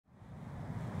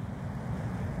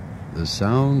The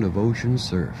sound of ocean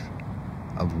surf,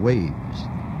 of waves,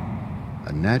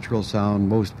 a natural sound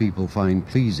most people find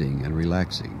pleasing and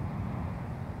relaxing.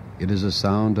 It is a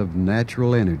sound of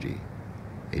natural energy,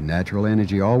 a natural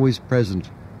energy always present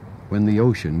when the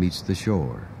ocean meets the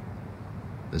shore,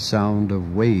 the sound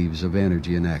of waves of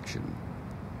energy in action.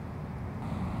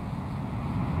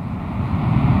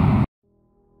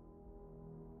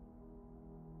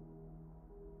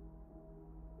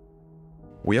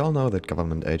 We all know that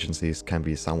government agencies can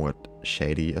be somewhat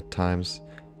shady at times.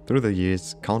 Through the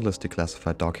years, countless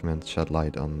declassified documents shed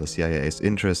light on the CIA's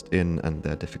interest in and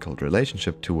their difficult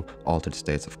relationship to altered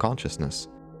states of consciousness.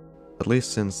 At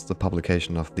least since the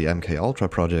publication of the MKUltra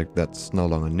project, that's no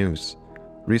longer news.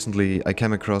 Recently, I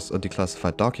came across a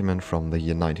declassified document from the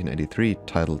year 1983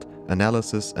 titled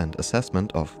Analysis and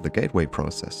Assessment of the Gateway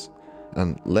Process.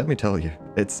 And let me tell you,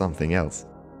 it's something else.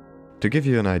 To give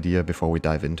you an idea before we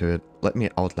dive into it, let me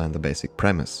outline the basic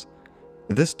premise.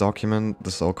 In this document, the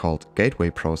so-called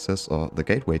gateway process or the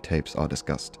gateway tapes are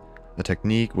discussed, a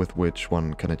technique with which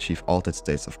one can achieve altered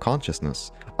states of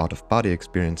consciousness, out-of-body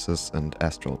experiences and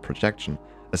astral projection,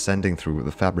 ascending through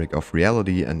the fabric of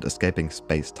reality and escaping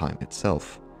space-time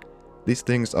itself. These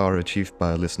things are achieved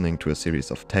by listening to a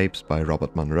series of tapes by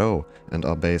Robert Monroe and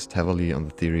are based heavily on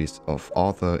the theories of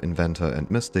author, inventor and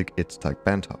mystic Itzhak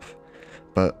Bentov.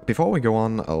 But before we go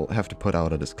on, I'll have to put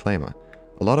out a disclaimer.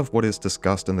 A lot of what is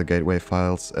discussed in the Gateway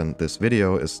files and this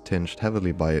video is tinged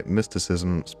heavily by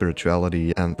mysticism,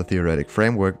 spirituality and the theoretic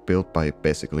framework built by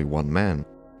basically one man.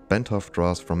 Bentov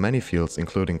draws from many fields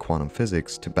including quantum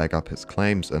physics to back up his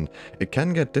claims, and it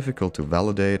can get difficult to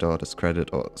validate or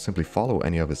discredit or simply follow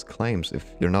any of his claims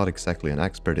if you're not exactly an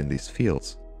expert in these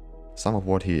fields. Some of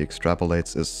what he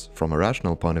extrapolates is, from a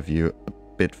rational point of view, a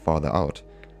bit farther out.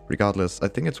 Regardless, I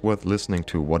think it's worth listening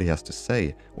to what he has to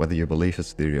say, whether you believe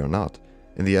his theory or not.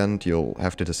 In the end, you'll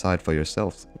have to decide for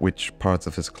yourself which parts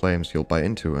of his claims you'll buy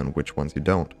into and which ones you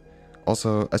don't.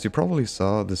 Also, as you probably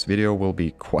saw, this video will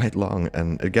be quite long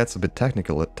and it gets a bit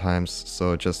technical at times,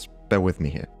 so just bear with me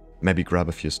here. Maybe grab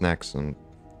a few snacks and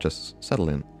just settle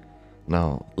in.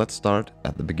 Now, let's start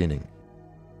at the beginning.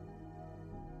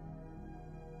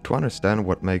 To understand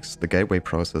what makes the gateway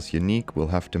process unique, we'll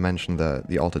have to mention that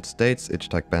the altered states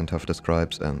Itzhak Bentov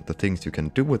describes and the things you can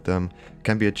do with them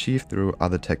can be achieved through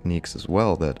other techniques as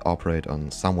well that operate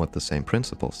on somewhat the same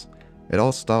principles. It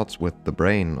all starts with the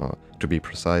brain, or to be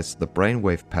precise, the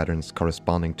brainwave patterns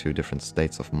corresponding to different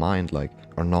states of mind like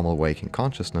our normal waking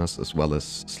consciousness as well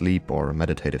as sleep or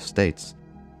meditative states.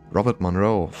 Robert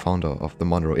Monroe, founder of the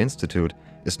Monroe Institute,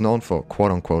 is known for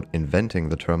quote-unquote inventing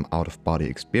the term out-of-body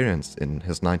experience in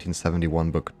his 1971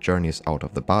 book Journeys Out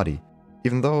of the Body.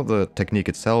 Even though the technique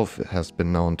itself has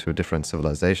been known to different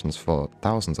civilizations for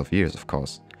thousands of years, of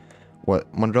course.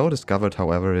 What Monroe discovered,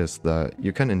 however, is that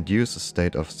you can induce a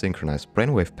state of synchronized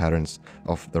brainwave patterns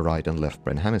of the right and left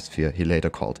brain hemisphere he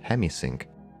later called hemisync.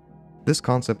 This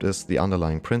concept is the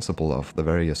underlying principle of the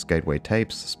various gateway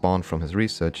tapes spawned from his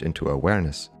research into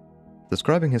awareness.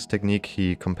 Describing his technique,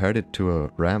 he compared it to a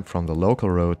ramp from the local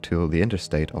road to the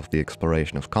interstate of the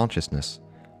exploration of consciousness.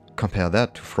 Compare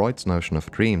that to Freud's notion of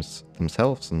dreams,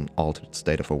 themselves an altered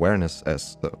state of awareness,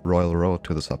 as the royal road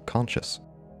to the subconscious.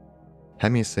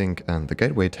 Hemisync and the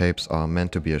gateway tapes are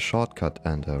meant to be a shortcut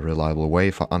and a reliable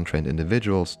way for untrained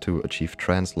individuals to achieve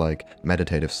trance-like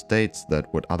meditative states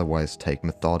that would otherwise take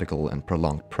methodical and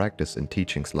prolonged practice in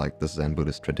teachings like the Zen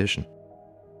Buddhist tradition.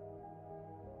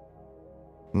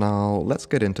 Now, let's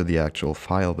get into the actual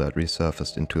file that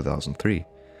resurfaced in 2003.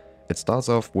 It starts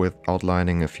off with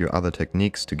outlining a few other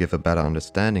techniques to give a better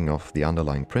understanding of the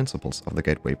underlying principles of the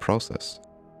gateway process.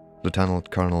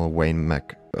 Lieutenant Colonel Wayne M.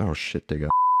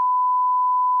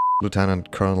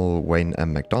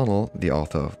 McDonnell, the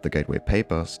author of the Gateway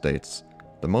Paper, states,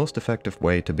 "The most effective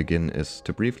way to begin is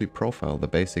to briefly profile the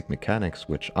basic mechanics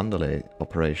which underlay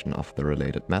operation of the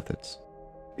related methods.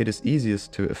 It is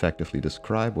easiest to effectively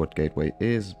describe what gateway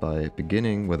is by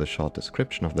beginning with a short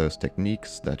description of those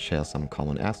techniques that share some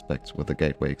common aspects with the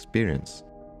gateway experience.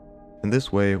 In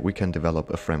this way, we can develop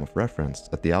a frame of reference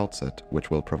at the outset,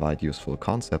 which will provide useful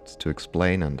concepts to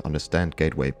explain and understand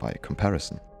gateway by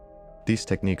comparison. These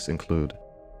techniques include: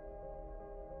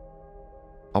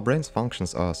 our brain's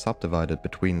functions are subdivided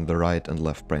between the right and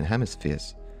left brain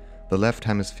hemispheres. The left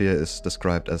hemisphere is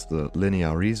described as the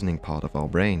linear reasoning part of our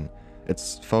brain.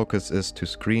 Its focus is to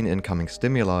screen incoming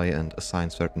stimuli and assign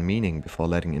certain meaning before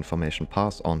letting information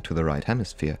pass on to the right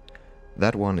hemisphere.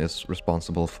 That one is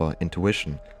responsible for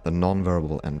intuition, the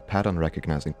non-verbal and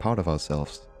pattern-recognizing part of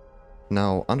ourselves.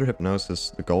 Now, under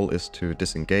hypnosis, the goal is to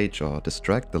disengage or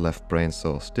distract the left brain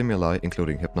so stimuli,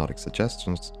 including hypnotic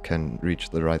suggestions, can reach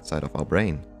the right side of our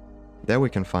brain. There we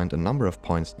can find a number of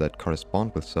points that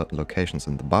correspond with certain locations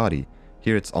in the body.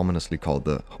 Here it's ominously called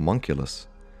the homunculus.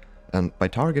 And by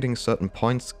targeting certain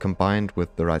points combined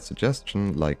with the right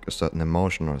suggestion, like a certain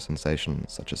emotion or sensation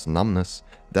such as numbness,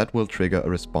 that will trigger a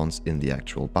response in the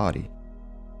actual body.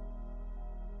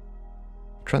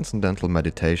 Transcendental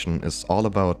meditation is all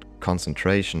about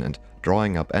concentration and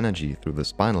drawing up energy through the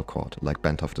spinal cord, like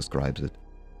Bentov describes it.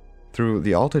 Through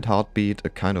the altered heartbeat, a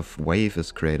kind of wave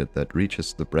is created that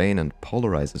reaches the brain and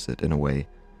polarizes it in a way.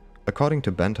 According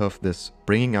to Bentov, this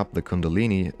bringing up the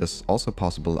kundalini is also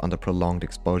possible under prolonged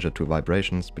exposure to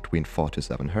vibrations between 4 to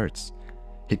 7 Hz.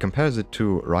 He compares it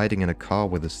to riding in a car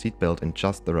with a seatbelt in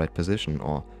just the right position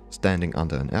or standing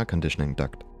under an air conditioning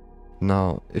duct.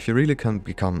 Now, if you really can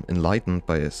become enlightened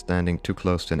by standing too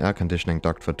close to an air conditioning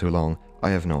duct for too long,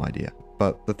 I have no idea.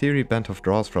 But the theory Bentov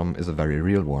draws from is a very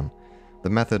real one. The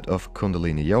method of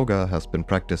Kundalini Yoga has been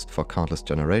practiced for countless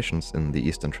generations in the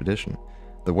Eastern tradition.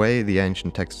 The way the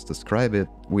ancient texts describe it,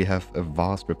 we have a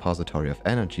vast repository of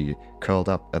energy curled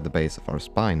up at the base of our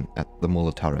spine, at the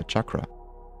Muladhara chakra.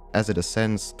 As it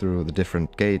ascends through the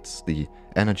different gates, the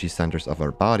energy centers of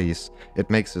our bodies, it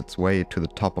makes its way to the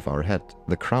top of our head,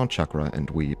 the crown chakra,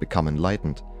 and we become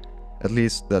enlightened. At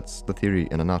least that's the theory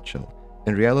in a nutshell.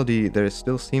 In reality, there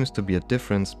still seems to be a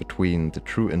difference between the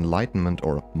true enlightenment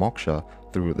or moksha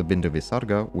through the Bindu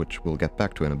Visarga, which we'll get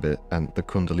back to in a bit, and the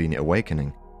Kundalini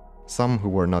awakening. Some who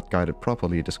were not guided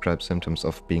properly describe symptoms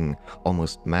of being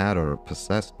almost mad or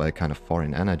possessed by a kind of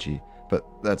foreign energy, but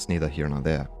that's neither here nor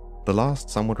there. The last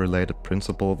somewhat related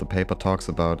principle the paper talks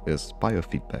about is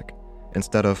biofeedback.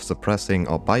 Instead of suppressing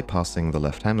or bypassing the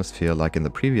left hemisphere like in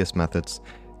the previous methods,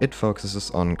 it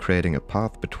focuses on creating a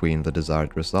path between the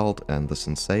desired result and the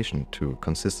sensation to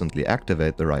consistently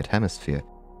activate the right hemisphere.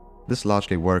 This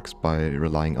largely works by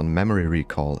relying on memory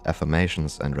recall,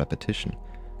 affirmations, and repetition.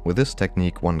 With this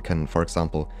technique, one can, for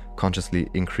example, consciously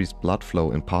increase blood flow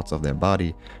in parts of their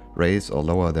body, raise or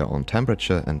lower their own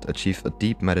temperature, and achieve a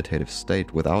deep meditative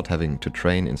state without having to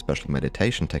train in special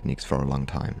meditation techniques for a long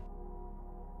time.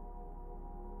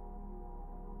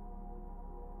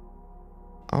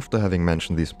 After having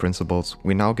mentioned these principles,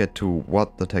 we now get to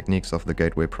what the techniques of the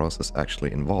gateway process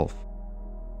actually involve.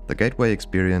 The gateway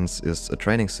experience is a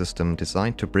training system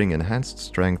designed to bring enhanced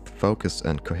strength, focus,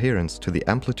 and coherence to the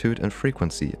amplitude and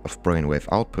frequency of brainwave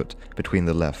output between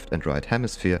the left and right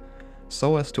hemisphere,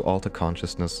 so as to alter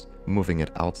consciousness, moving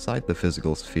it outside the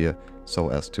physical sphere, so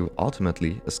as to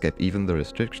ultimately escape even the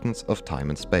restrictions of time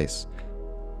and space.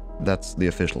 That's the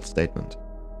official statement.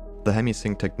 The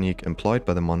hemisync technique employed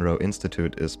by the Monroe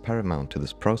Institute is paramount to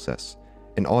this process.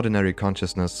 In ordinary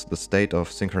consciousness, the state of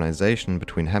synchronization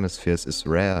between hemispheres is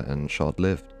rare and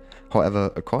short-lived.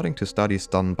 However, according to studies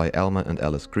done by Elmer and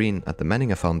Alice Green at the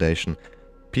Menninger Foundation,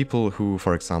 people who,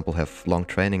 for example, have long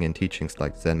training in teachings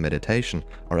like Zen meditation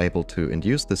are able to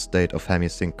induce this state of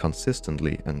hemisync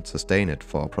consistently and sustain it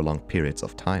for prolonged periods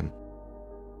of time.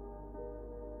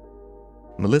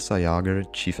 Melissa Jager,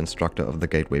 chief instructor of the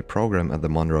Gateway program at the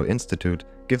Monroe Institute,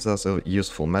 gives us a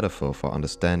useful metaphor for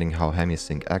understanding how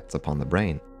hemisync acts upon the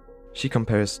brain. She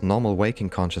compares normal waking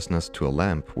consciousness to a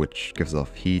lamp, which gives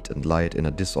off heat and light in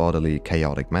a disorderly,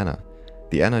 chaotic manner.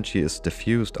 The energy is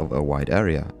diffused over a wide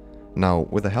area. Now,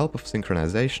 with the help of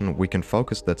synchronization, we can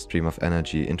focus that stream of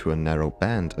energy into a narrow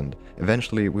band, and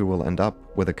eventually we will end up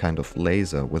with a kind of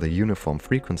laser with a uniform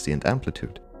frequency and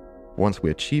amplitude. Once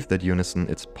we achieve that unison,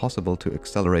 it's possible to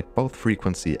accelerate both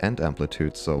frequency and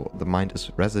amplitude, so the mind is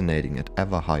resonating at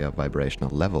ever higher vibrational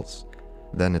levels.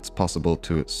 Then it's possible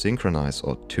to synchronize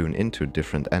or tune into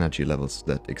different energy levels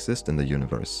that exist in the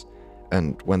universe.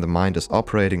 And when the mind is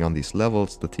operating on these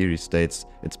levels, the theory states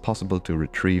it's possible to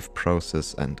retrieve,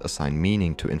 process, and assign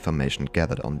meaning to information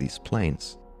gathered on these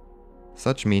planes.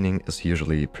 Such meaning is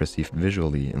usually perceived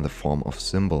visually in the form of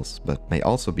symbols, but may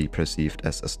also be perceived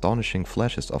as astonishing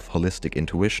flashes of holistic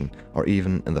intuition, or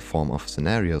even in the form of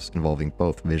scenarios involving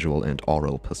both visual and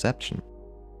oral perception.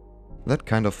 That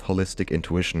kind of holistic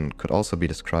intuition could also be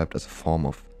described as a form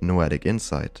of noetic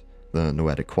insight, the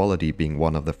noetic quality being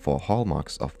one of the 4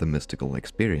 hallmarks of the mystical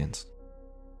experience.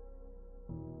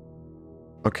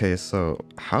 Okay, so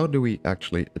how do we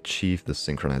actually achieve this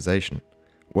synchronization?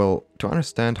 Well, to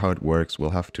understand how it works,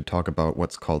 we'll have to talk about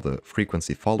what's called the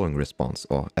frequency following response,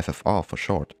 or FFR for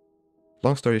short.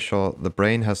 Long story short, the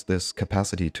brain has this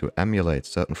capacity to emulate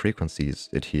certain frequencies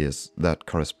it hears that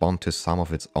correspond to some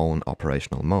of its own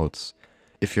operational modes.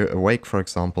 If you're awake, for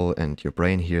example, and your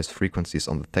brain hears frequencies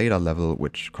on the theta level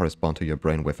which correspond to your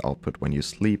brainwave output when you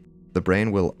sleep, the brain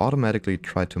will automatically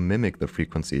try to mimic the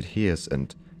frequency it hears,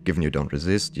 and given you don't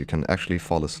resist, you can actually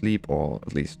fall asleep, or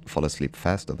at least fall asleep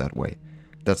faster that way.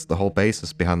 That's the whole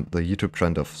basis behind the YouTube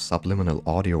trend of subliminal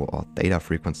audio or theta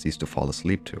frequencies to fall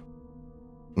asleep to.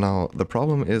 Now, the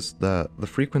problem is that the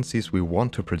frequencies we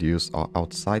want to produce are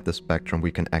outside the spectrum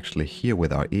we can actually hear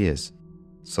with our ears.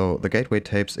 So the gateway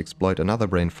tapes exploit another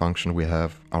brain function we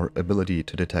have, our ability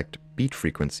to detect beat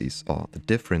frequencies, or the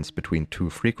difference between two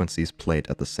frequencies played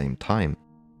at the same time.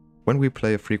 When we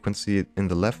play a frequency in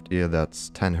the left ear that's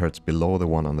 10 Hz below the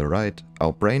one on the right,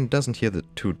 our brain doesn't hear the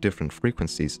two different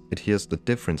frequencies, it hears the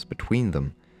difference between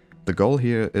them. The goal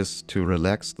here is to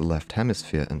relax the left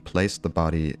hemisphere and place the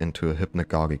body into a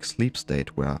hypnagogic sleep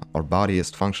state where our body is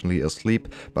functionally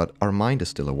asleep but our mind is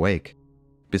still awake.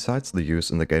 Besides the use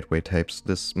in the gateway tapes,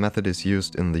 this method is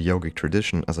used in the yogic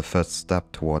tradition as a first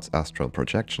step towards astral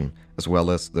projection, as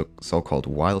well as the so-called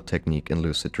wild technique in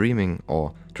lucid dreaming,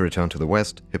 or, to return to the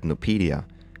West, hypnopedia.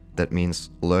 That means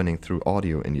learning through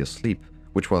audio in your sleep,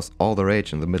 which was all the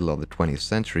rage in the middle of the 20th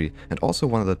century and also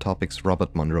one of the topics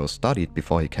Robert Monroe studied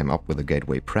before he came up with the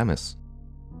gateway premise.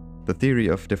 The theory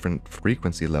of different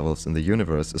frequency levels in the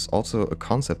universe is also a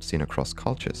concept seen across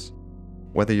cultures.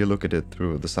 Whether you look at it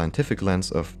through the scientific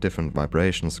lens of different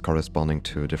vibrations corresponding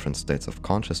to different states of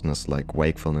consciousness like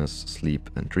wakefulness, sleep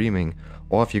and dreaming,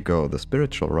 or if you go the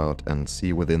spiritual route and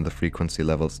see within the frequency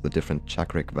levels the different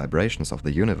chakric vibrations of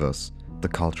the universe, the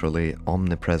culturally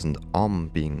omnipresent Om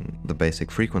being the basic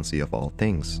frequency of all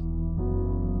things.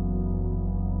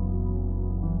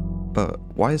 But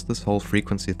why is this whole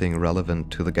frequency thing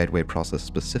relevant to the gateway process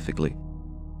specifically?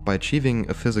 By achieving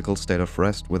a physical state of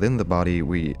rest within the body,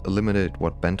 we eliminate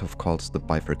what Bentov calls the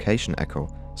bifurcation echo,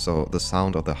 so the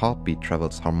sound of the heartbeat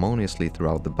travels harmoniously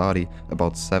throughout the body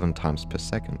about 7 times per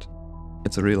second.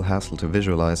 It's a real hassle to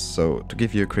visualize, so to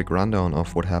give you a quick rundown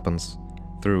of what happens,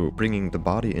 through bringing the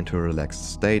body into a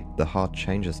relaxed state, the heart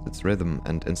changes its rhythm,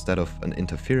 and instead of an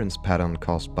interference pattern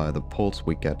caused by the pulse,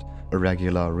 we get a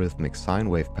regular rhythmic sine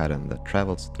wave pattern that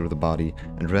travels through the body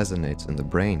and resonates in the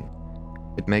brain.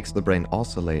 It makes the brain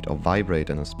oscillate or vibrate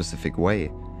in a specific way.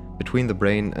 Between the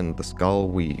brain and the skull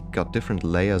we got different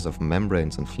layers of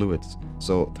membranes and fluids,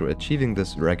 so through achieving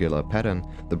this regular pattern,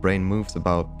 the brain moves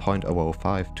about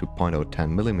 0.005 to 0.010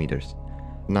 millimeters.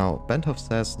 Now, Bentov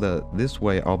says that this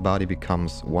way our body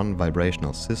becomes one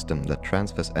vibrational system that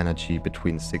transfers energy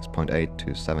between 6.8 to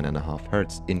 7.5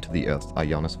 Hz into the Earth's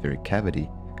ionospheric cavity.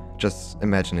 Just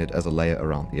imagine it as a layer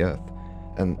around the Earth.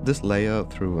 And this layer,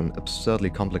 through an absurdly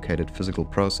complicated physical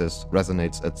process,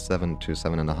 resonates at 7 to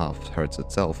 7.5 Hz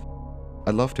itself.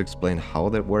 I'd love to explain how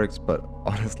that works, but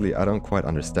honestly I don't quite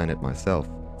understand it myself.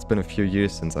 It's been a few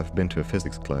years since I've been to a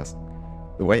physics class.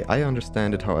 The way I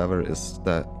understand it, however, is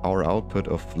that our output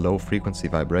of low-frequency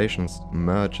vibrations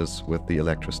merges with the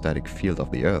electrostatic field of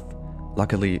the Earth.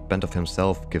 Luckily, Bentov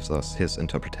himself gives us his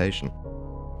interpretation.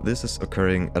 This is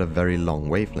occurring at a very long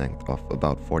wavelength of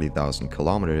about 40,000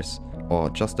 kilometers, or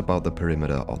just about the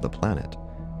perimeter of the planet.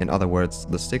 In other words,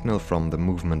 the signal from the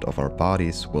movement of our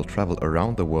bodies will travel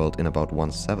around the world in about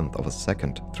 1/7 of a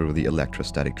second through the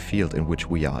electrostatic field in which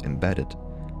we are embedded.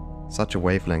 Such a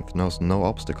wavelength knows no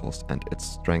obstacles, and its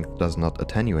strength does not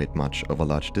attenuate much over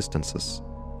large distances.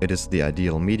 It is the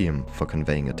ideal medium for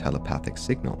conveying a telepathic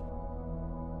signal.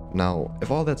 Now,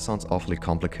 if all that sounds awfully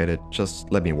complicated,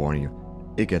 just let me warn you,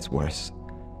 it gets worse.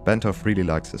 Bentov really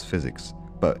likes his physics.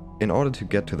 But in order to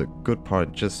get to the good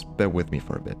part, just bear with me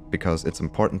for a bit, because it's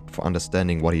important for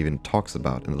understanding what he even talks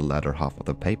about in the latter half of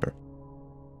the paper.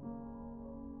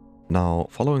 Now,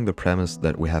 following the premise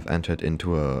that we have entered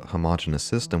into a homogeneous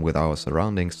system with our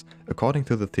surroundings, according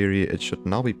to the theory it should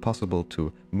now be possible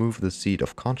to move the seat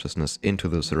of consciousness into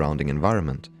the surrounding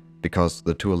environment, because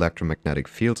the two electromagnetic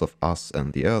fields of us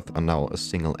and the Earth are now a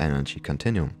single energy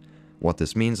continuum. What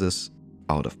this means is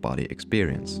out-of-body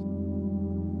experience.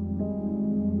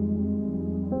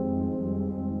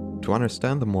 To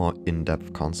understand the more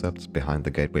in-depth concepts behind the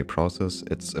gateway process,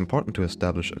 it's important to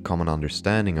establish a common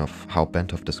understanding of how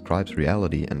Bentov describes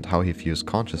reality and how he views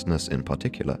consciousness in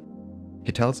particular.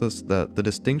 He tells us that the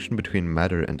distinction between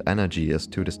matter and energy as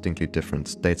two distinctly different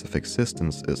states of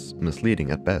existence is misleading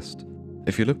at best.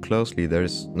 If you look closely, there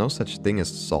is no such thing as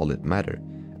solid matter,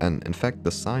 and in fact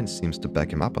the science seems to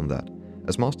back him up on that.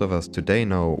 As most of us today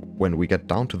know, when we get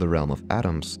down to the realm of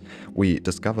atoms, we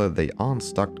discover they aren't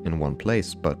stuck in one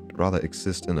place, but rather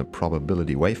exist in a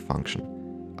probability wave function.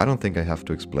 I don't think I have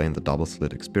to explain the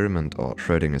double-slit experiment or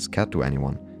Schrödinger's cat to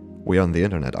anyone. We are on the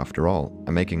internet after all.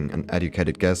 I'm making an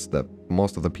educated guess that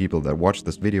most of the people that watch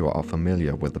this video are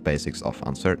familiar with the basics of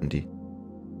uncertainty.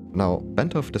 Now,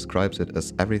 Bentov describes it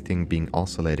as everything being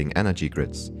oscillating energy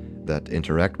grids that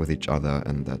interact with each other,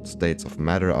 and that states of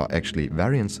matter are actually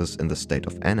variances in the state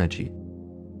of energy.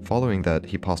 Following that,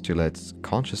 he postulates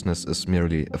consciousness is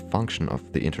merely a function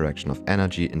of the interaction of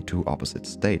energy in two opposite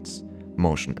states,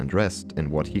 motion and rest, in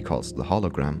what he calls the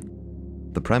hologram.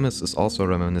 The premise is also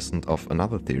reminiscent of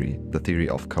another theory, the theory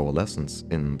of coalescence,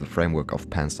 in the framework of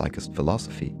panpsychist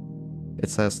philosophy. It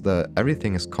says that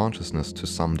everything is consciousness to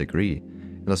some degree.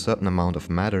 In a certain amount of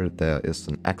matter, there is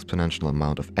an exponential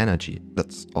amount of energy.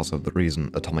 That's also the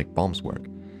reason atomic bombs work.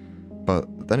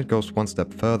 But then it goes one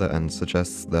step further and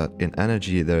suggests that in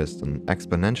energy there is an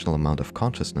exponential amount of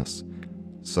consciousness.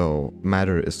 So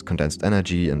matter is condensed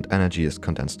energy and energy is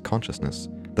condensed consciousness.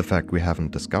 The fact we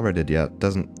haven't discovered it yet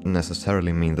doesn't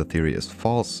necessarily mean the theory is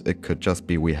false. It could just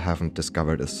be we haven't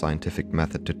discovered a scientific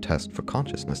method to test for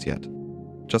consciousness yet.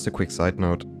 Just a quick side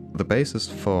note, the basis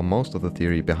for most of the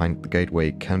theory behind the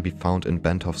gateway can be found in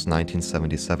Bentoff's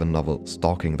 1977 novel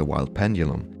Stalking the Wild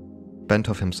Pendulum.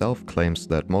 Bentoff himself claims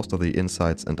that most of the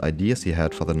insights and ideas he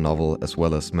had for the novel, as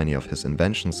well as many of his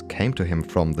inventions, came to him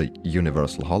from the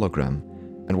universal hologram,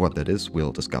 and what that is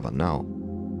we'll discover now.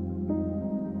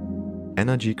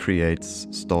 Energy creates,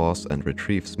 stores and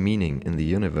retrieves meaning in the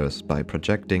universe by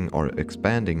projecting or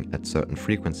expanding at certain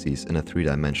frequencies in a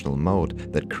three-dimensional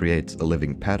mode that creates a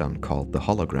living pattern called the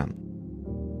hologram.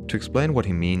 To explain what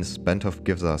he means, Bentoff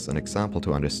gives us an example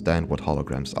to understand what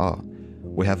holograms are.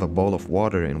 We have a bowl of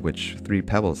water in which 3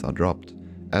 pebbles are dropped.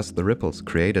 As the ripples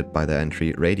created by the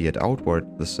entry radiate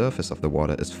outward, the surface of the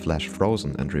water is flash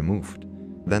frozen and removed.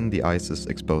 Then the ice is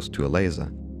exposed to a laser.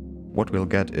 What we'll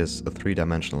get is a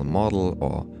 3-dimensional model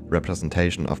or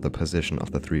representation of the position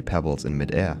of the 3 pebbles in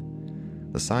midair.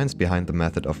 The science behind the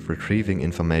method of retrieving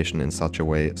information in such a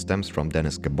way stems from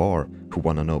Dennis Gabor, who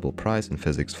won a Nobel Prize in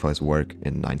Physics for his work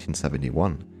in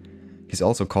 1971. He's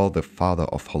also called the father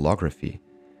of holography.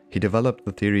 He developed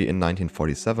the theory in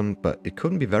 1947, but it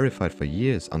couldn't be verified for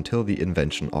years until the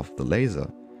invention of the laser.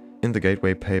 In the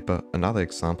Gateway paper, another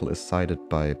example is cited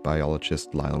by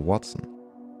biologist Lyle Watson.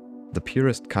 The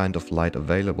purest kind of light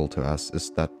available to us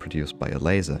is that produced by a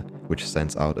laser, which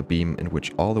sends out a beam in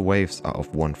which all the waves are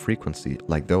of one frequency,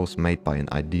 like those made by an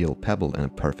ideal pebble in a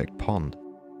perfect pond.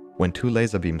 When 2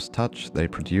 laser beams touch, they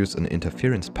produce an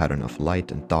interference pattern of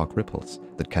light and dark ripples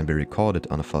that can be recorded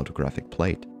on a photographic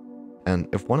plate. And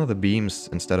if one of the beams,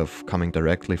 instead of coming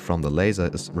directly from the laser,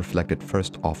 is reflected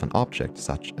first off an object,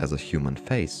 such as a human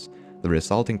face, the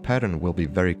resulting pattern will be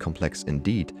very complex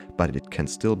indeed, but it can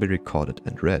still be recorded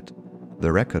and read.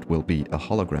 The record will be a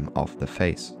hologram of the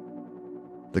face.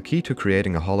 The key to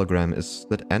creating a hologram is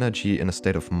that energy in a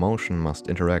state of motion must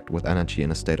interact with energy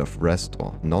in a state of rest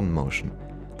or non-motion.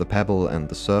 The pebble and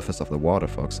the surface of the water,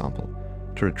 for example.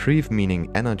 To retrieve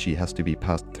meaning, energy has to be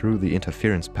passed through the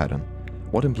interference pattern.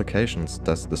 What implications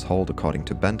does this hold according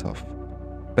to Bentoff?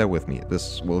 Bear with me,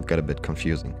 this will get a bit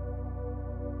confusing.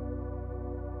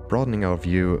 Broadening our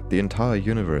view, the entire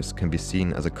universe can be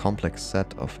seen as a complex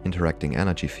set of interacting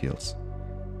energy fields.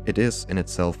 It is in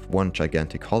itself one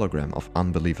gigantic hologram of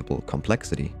unbelievable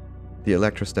complexity. The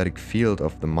electrostatic field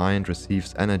of the mind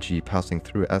receives energy passing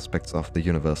through aspects of the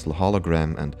universal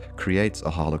hologram and creates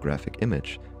a holographic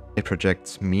image. It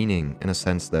projects meaning in a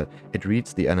sense that it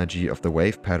reads the energy of the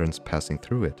wave patterns passing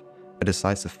through it. A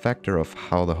decisive factor of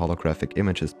how the holographic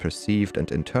image is perceived and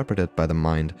interpreted by the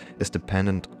mind is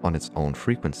dependent on its own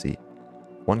frequency.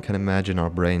 One can imagine our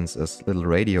brains as little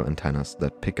radio antennas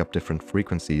that pick up different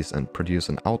frequencies and produce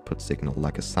an output signal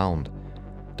like a sound.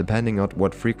 Depending on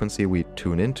what frequency we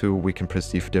tune into, we can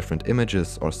perceive different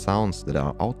images or sounds that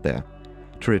are out there.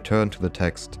 To return to the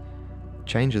text,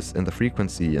 changes in the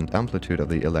frequency and amplitude of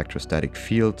the electrostatic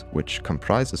field, which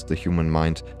comprises the human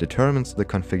mind, determines the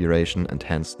configuration and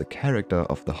hence the character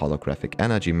of the holographic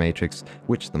energy matrix,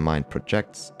 which the mind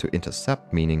projects to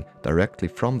intercept meaning directly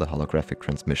from the holographic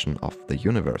transmission of the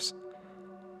universe.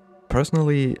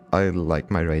 Personally, I like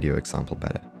my radio example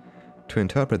better. To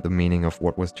interpret the meaning of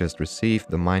what was just received,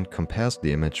 the mind compares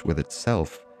the image with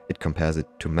itself. It compares it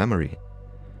to memory.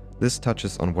 This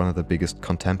touches on one of the biggest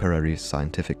contemporary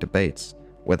scientific debates,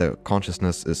 whether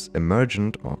consciousness is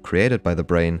emergent or created by the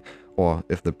brain, or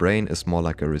if the brain is more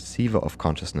like a receiver of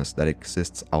consciousness that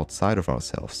exists outside of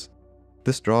ourselves.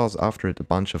 This draws after it a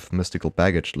bunch of mystical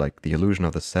baggage like the illusion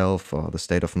of the self or the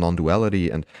state of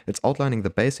non-duality, and it's outlining the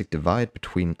basic divide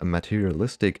between a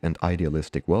materialistic and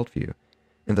idealistic worldview.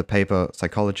 In the paper,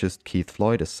 psychologist Keith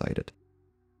Floyd is cited.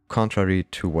 Contrary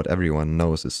to what everyone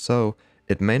knows is so,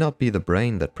 it may not be the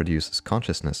brain that produces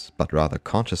consciousness, but rather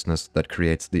consciousness that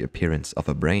creates the appearance of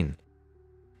a brain.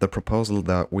 The proposal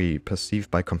that we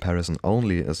perceive by comparison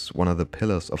only is one of the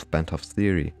pillars of Bentoff's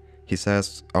theory. He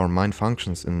says our mind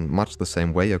functions in much the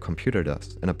same way a computer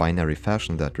does, in a binary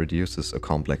fashion that reduces a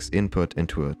complex input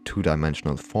into a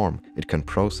two-dimensional form it can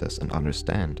process and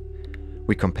understand.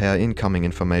 We compare incoming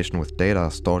information with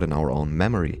data stored in our own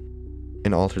memory.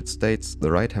 In altered states, the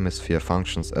right hemisphere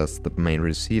functions as the main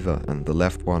receiver and the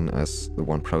left one as the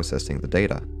one processing the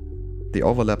data. The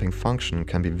overlapping function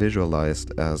can be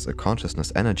visualized as a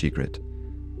consciousness energy grid.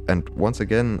 And once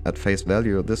again, at face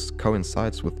value, this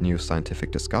coincides with new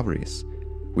scientific discoveries.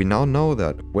 We now know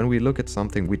that when we look at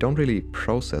something, we don't really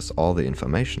process all the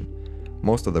information.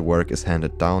 Most of the work is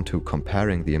handed down to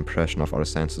comparing the impression of our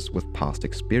senses with past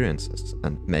experiences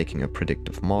and making a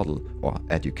predictive model or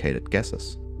educated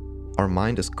guesses. Our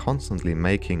mind is constantly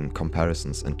making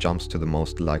comparisons and jumps to the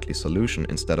most likely solution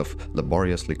instead of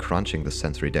laboriously crunching the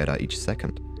sensory data each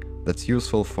second. That's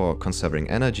useful for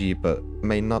conserving energy, but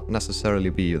may not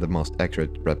necessarily be the most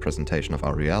accurate representation of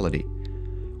our reality.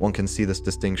 One can see this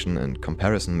distinction and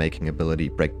comparison-making ability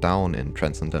break down in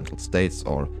transcendental states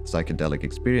or psychedelic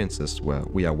experiences where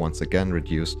we are once again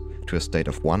reduced to a state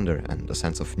of wonder and a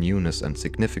sense of newness and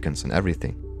significance in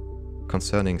everything.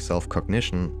 Concerning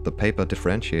self-cognition, the paper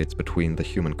differentiates between the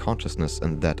human consciousness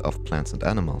and that of plants and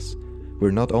animals.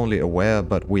 We're not only aware,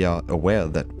 but we are aware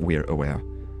that we're aware.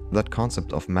 That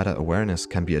concept of meta-awareness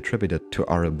can be attributed to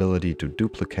our ability to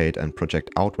duplicate and project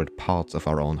outward parts of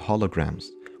our own holograms,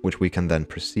 which we can then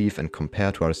perceive and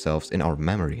compare to ourselves in our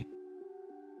memory.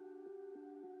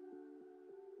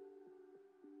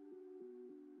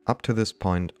 Up to this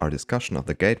point, our discussion of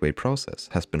the gateway process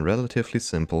has been relatively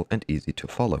simple and easy to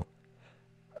follow.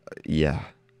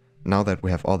 Now that we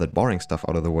have all that boring stuff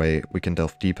out of the way, we can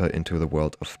delve deeper into the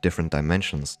world of different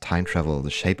dimensions, time travel,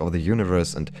 the shape of the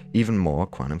universe, and even more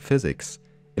quantum physics.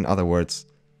 In other words,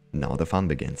 now the fun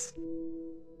begins.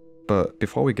 But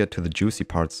before we get to the juicy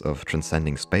parts of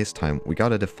transcending space-time, we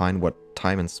gotta define what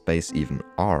time and space even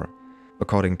are.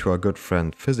 According to our good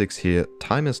friend physics here,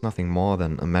 time is nothing more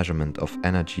than a measurement of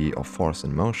energy or force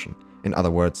in motion. In other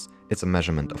words, it's a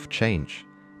measurement of change.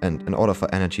 And in order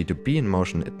for energy to be in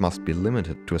motion, it must be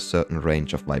limited to a certain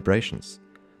range of vibrations.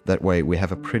 That way we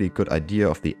have a pretty good idea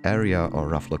of the area or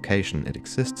rough location it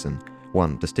exists in,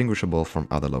 one distinguishable from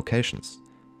other locations.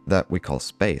 That we call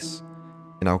space.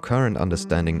 In our current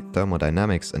understanding,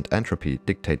 thermodynamics and entropy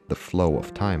dictate the flow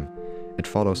of time. It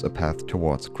follows a path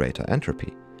towards greater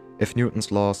entropy. If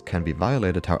Newton's laws can be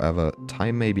violated, however,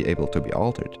 time may be able to be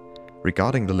altered.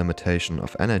 Regarding the limitation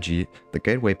of energy, the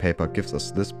Gateway paper gives us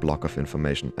this block of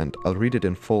information, and I'll read it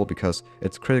in full because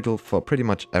it's critical for pretty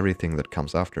much everything that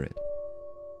comes after it.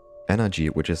 Energy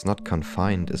which is not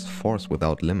confined is force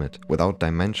without limit, without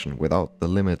dimension, without the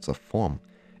limits of form.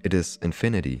 It is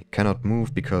infinity, cannot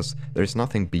move because there is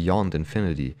nothing beyond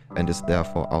infinity and is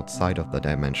therefore outside of the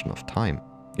dimension of time.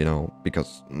 You know,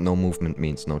 because no movement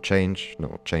means no change,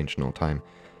 no time.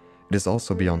 It is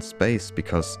also beyond space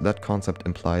because that concept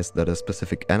implies that a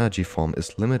specific energy form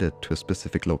is limited to a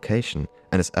specific location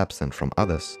and is absent from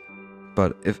others.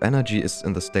 But if energy is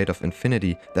in the state of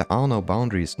infinity, there are no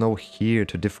boundaries, no here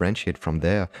to differentiate from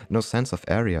there, no sense of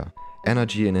area.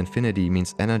 Energy in infinity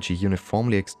means energy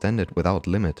uniformly extended without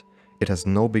limit. It has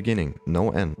no beginning, no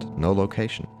end, no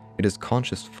location. It is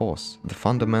conscious force, the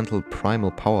fundamental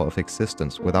primal power of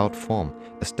existence without form,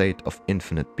 a state of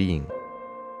infinite being.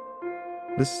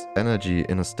 This energy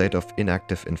in a state of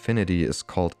inactive infinity is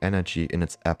called energy in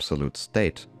its absolute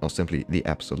state, or simply the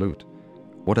absolute.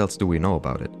 What else do we know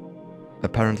about it?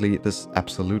 Apparently, this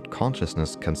absolute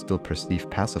consciousness can still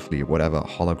perceive passively whatever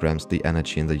holograms the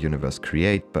energy in the universe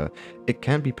create, but it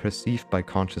can be perceived by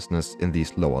consciousness in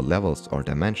these lower levels or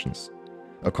dimensions.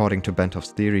 According to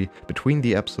Bentov's theory, between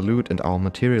the absolute and our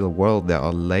material world there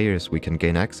are layers we can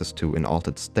gain access to in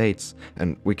altered states,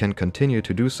 and we can continue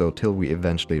to do so till we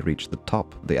eventually reach the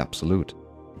top, the absolute.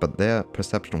 But there,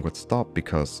 perception would stop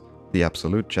because the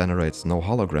absolute generates no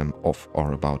hologram of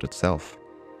or about itself.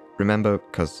 Remember,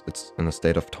 because it's in a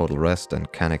state of total rest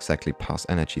and can't exactly pass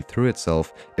energy through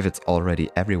itself if it's already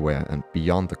everywhere and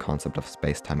beyond the concept of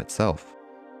space-time itself.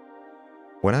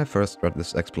 When I first read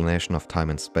this explanation of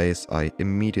time and space, I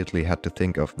immediately had to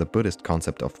think of the Buddhist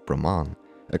concept of Brahman,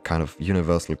 a kind of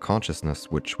universal consciousness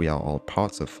which we are all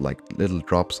parts of, like little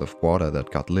drops of water that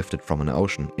got lifted from an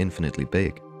ocean infinitely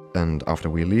big. And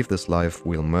after we leave this life,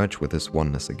 we'll merge with this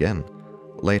oneness again.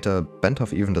 Later,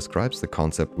 Bentov even describes the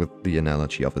concept with the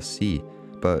analogy of a sea,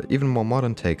 but even more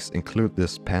modern takes include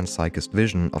this panpsychist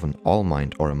vision of an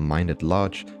all-mind or a mind at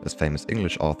large, as famous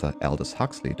English author Aldous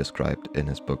Huxley described in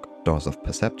his book Doors of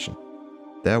Perception.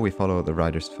 There we follow the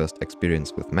writer's first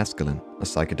experience with mescaline, a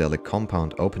psychedelic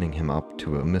compound opening him up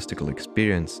to a mystical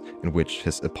experience in which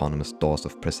his eponymous doors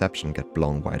of perception get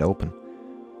blown wide open.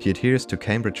 He adheres to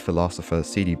Cambridge philosopher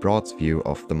C.D. Broad's view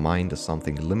of the mind as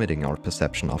something limiting our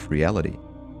perception of reality.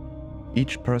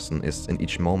 Each person is in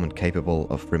each moment capable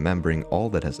of remembering all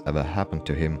that has ever happened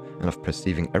to him and of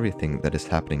perceiving everything that is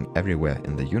happening everywhere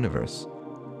in the universe.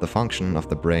 The function of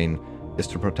the brain is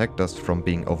to protect us from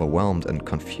being overwhelmed and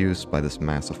confused by this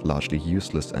mass of largely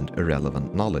useless and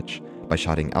irrelevant knowledge, by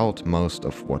shutting out most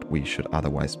of what we should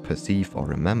otherwise perceive or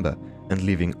remember, and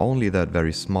leaving only that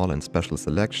very small and special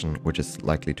selection which is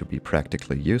likely to be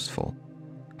practically useful.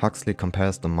 Huxley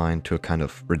compares the mind to a kind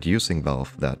of reducing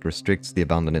valve that restricts the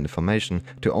abundant information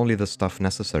to only the stuff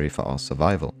necessary for our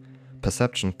survival.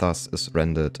 Perception thus is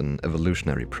rendered an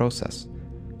evolutionary process.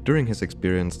 During his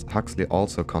experience, Huxley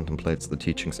also contemplates the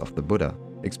teachings of the Buddha,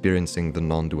 experiencing the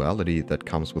non-duality that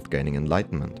comes with gaining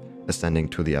enlightenment, ascending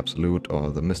to the absolute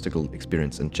or the mystical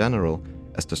experience in general,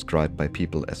 as described by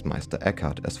people as Meister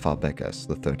Eckhart as far back as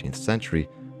the 13th century,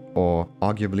 or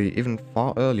arguably even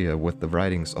far earlier with the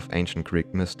writings of ancient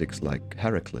Greek mystics like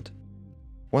Heraclit.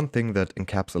 One thing that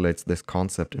encapsulates this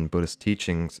concept in Buddhist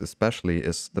teachings especially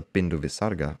is the Bindu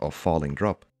Visarga, or falling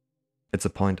drop. It's a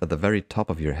point at the very top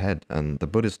of your head, and the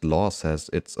Buddhist law says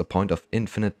it's a point of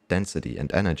infinite density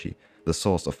and energy, the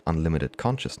source of unlimited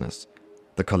consciousness.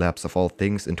 The collapse of all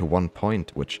things into one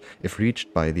point, which, if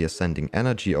reached by the ascending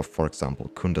energy of, for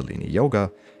example, Kundalini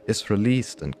Yoga, is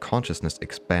released and consciousness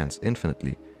expands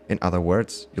infinitely. In other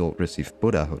words, you'll receive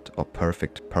Buddhahood or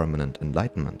perfect permanent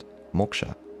enlightenment,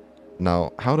 moksha.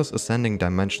 Now, how does ascending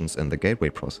dimensions in the gateway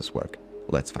process work?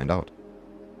 Let's find out.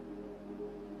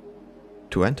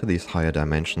 To enter these higher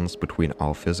dimensions between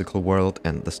our physical world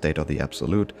and the state of the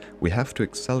absolute, we have to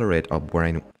accelerate our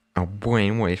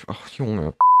brainwave. Oh,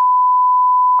 Junge.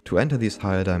 To enter these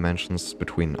higher dimensions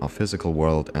between our physical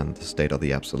world and the state of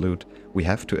the absolute, we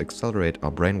have to accelerate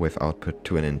our brainwave output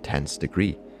to an intense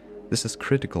degree. This is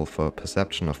critical for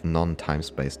perception of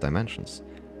non-time-space dimensions.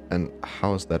 And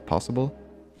how is that possible?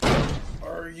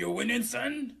 Are you winning,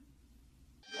 son?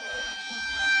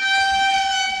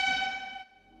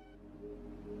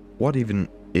 What even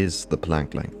is the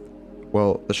Planck length?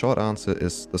 Well, the short answer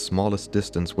is the smallest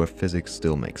distance where physics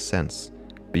still makes sense.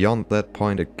 Beyond that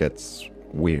point it gets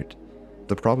weird.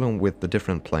 The problem with the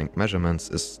different Planck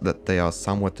measurements is that they are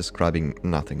somewhat describing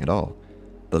nothing at all.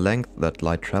 The length that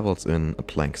light travels in a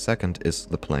Planck second is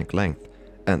the Planck length,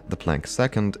 and the Planck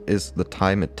second is the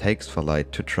time it takes for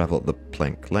light to travel the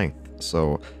Planck length.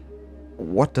 So,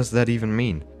 what does that even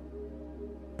mean?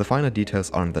 The finer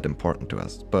details aren't that important to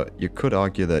us, but you could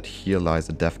argue that here lies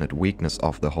a definite weakness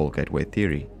of the whole gateway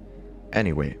theory.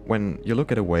 Anyway, when you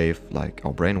look at a wave, like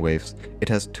our brainwaves, it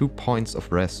has 2 points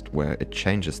of rest where it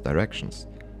changes directions.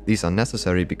 These are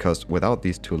necessary because without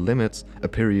these 2 limits, a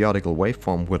periodical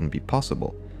waveform wouldn't be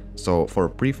possible. So for a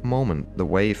brief moment, the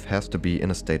wave has to be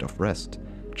in a state of rest.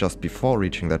 Just before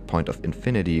reaching that point of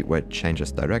infinity where it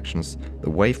changes directions, the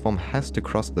waveform has to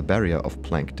cross the barrier of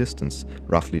Planck distance,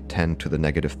 roughly 10 to the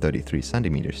negative 33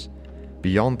 centimeters.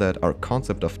 Beyond that, our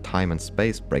concept of time and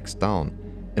space breaks down.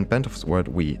 In Bentoff's word,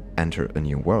 we enter a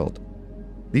new world.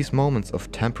 These moments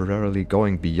of temporarily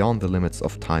going beyond the limits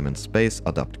of time and space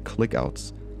are dubbed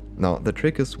clickouts. Now, the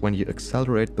trick is when you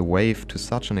accelerate the wave to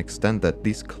such an extent that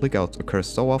these clickouts occur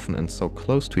so often and so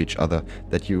close to each other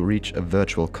that you reach a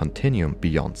virtual continuum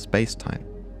beyond space-time.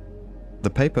 The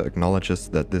paper acknowledges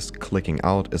that this clicking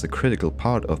out is a critical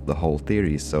part of the whole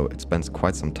theory, so it spends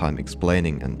quite some time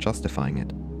explaining and justifying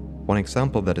it. One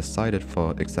example that is cited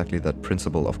for exactly that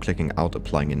principle of clicking out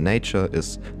applying in nature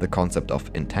is the concept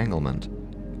of entanglement.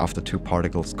 After 2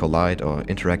 particles collide or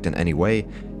interact in any way,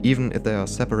 even if they are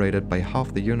separated by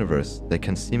half the universe, they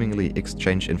can seemingly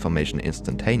exchange information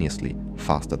instantaneously,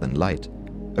 faster than light.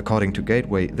 According to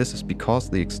Gateway, this is because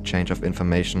the exchange of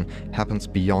information happens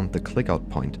beyond the clickout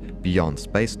point, beyond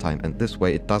space-time, and this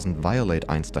way it doesn't violate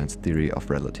Einstein's theory of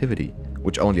relativity,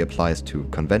 which only applies to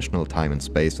conventional time and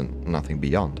space and nothing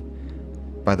beyond.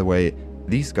 By the way,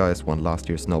 these guys won last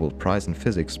year's Nobel Prize in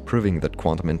Physics, proving that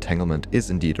quantum entanglement is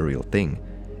indeed a real thing.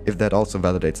 If that also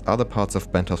validates other parts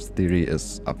of Bentoff's theory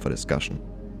is up for discussion.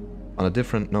 On a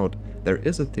different note, there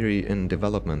is a theory in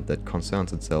development that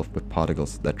concerns itself with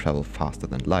particles that travel faster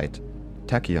than light.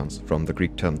 Tachyons, from the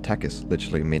Greek term tachys,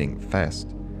 literally meaning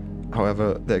fast.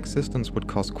 However, their existence would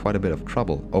cause quite a bit of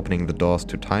trouble, opening the doors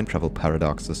to time travel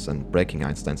paradoxes and breaking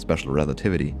Einstein's special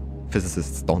relativity.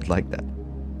 Physicists don't like that.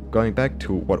 Going back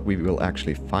to what we will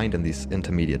actually find in these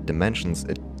intermediate dimensions,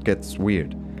 it gets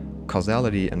weird.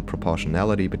 Causality and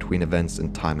proportionality between events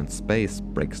in time and space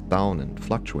breaks down and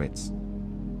fluctuates.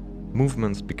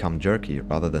 Movements become jerky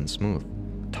rather than smooth.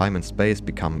 Time and space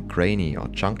become grainy or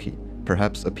chunky.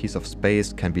 Perhaps a piece of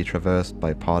space can be traversed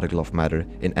by a particle of matter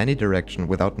in any direction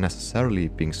without necessarily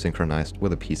being synchronized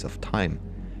with a piece of time.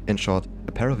 In short,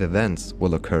 a pair of events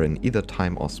will occur in either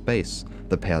time or space,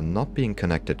 the pair not being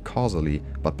connected causally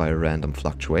but by a random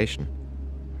fluctuation.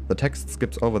 The text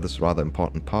skips over this rather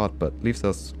important part but leaves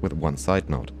us with one side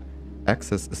note.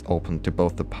 Access is open to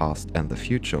both the past and the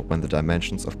future when the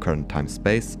dimensions of current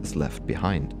time-space is left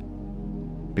behind.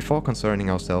 Before concerning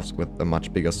ourselves with a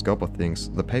much bigger scope of things,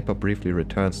 the paper briefly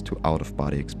returns to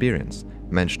out-of-body experience,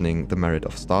 mentioning the merit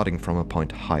of starting from a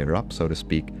point higher up, so to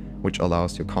speak, which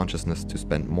allows your consciousness to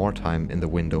spend more time in the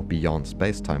window beyond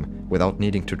space-time without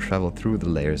needing to travel through the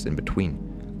layers in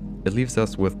between. It leaves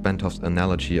us with Bentov's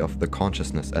analogy of the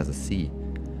consciousness as a sea.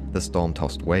 The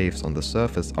storm-tossed waves on the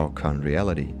surface are current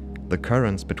reality. The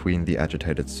currents between the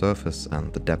agitated surface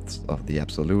and the depths of the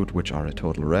absolute, which are at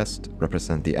total rest,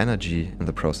 represent the energy in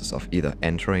the process of either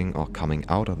entering or coming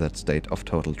out of that state of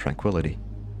total tranquility.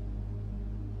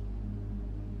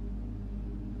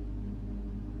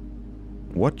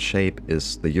 What shape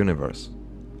is the universe?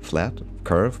 Flat?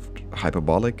 Curved?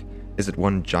 Hyperbolic? Is it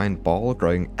one giant ball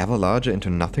growing ever larger into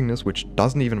nothingness which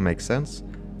doesn't even make sense?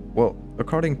 Well,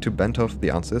 according to Bentov, the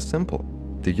answer is simple.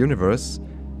 The universe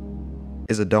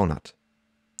is a donut.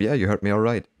 Yeah, you heard me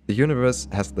alright. The universe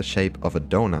has the shape of a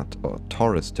donut, or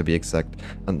torus to be exact,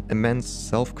 an immense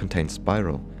self-contained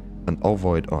spiral, an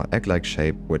ovoid or egg-like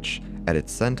shape which, at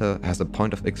its center, has a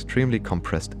point of extremely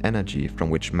compressed energy from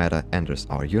which matter enters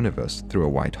our universe through a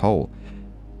white hole.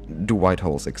 Do white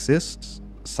holes exist?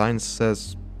 Science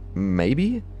says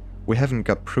maybe? We haven't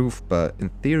got proof, but in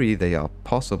theory they are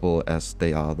possible as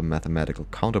they are the mathematical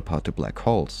counterpart to black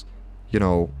holes. You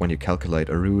know, when you calculate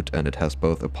a root and it has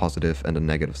both a positive and a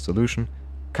negative solution,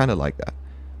 kinda like that.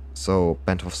 So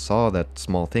Bentov saw that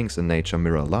small things in nature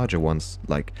mirror larger ones,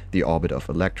 like the orbit of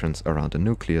electrons around a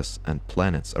nucleus and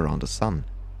planets around the sun.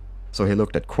 So he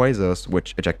looked at quasars,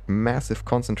 which eject massive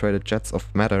concentrated jets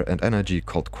of matter and energy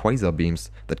called quasar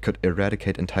beams that could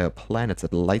eradicate entire planets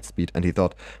at light speed, and he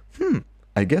thought,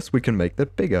 I guess we can make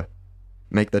that bigger.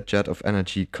 Make that jet of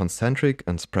energy concentric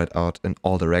and spread out in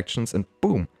all directions, and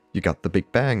boom! You got the Big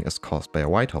Bang as caused by a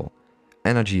white hole.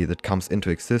 Energy that comes into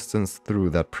existence through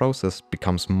that process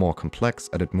becomes more complex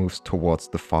as it moves towards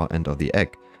the far end of the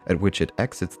egg, at which it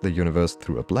exits the universe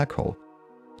through a black hole.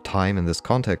 Time in this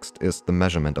context is the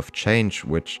measurement of change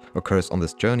which occurs on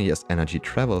this journey as energy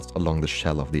travels along the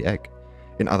shell of the egg.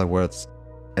 In other words,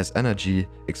 as energy,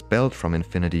 expelled from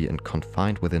infinity and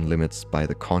confined within limits by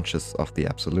the conscious of the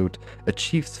absolute,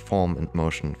 achieves form and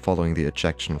motion following the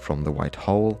ejection from the white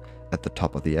hole at the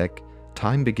top of the egg,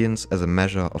 time begins as a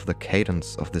measure of the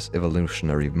cadence of this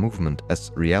evolutionary movement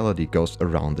as reality goes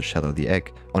around the shell of the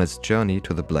egg on its journey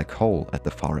to the black hole at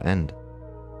the far end.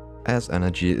 As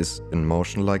energy is in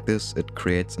motion like this, it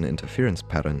creates an interference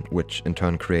pattern, which in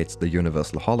turn creates the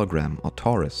universal hologram or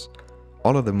torus.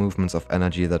 All of the movements of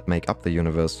energy that make up the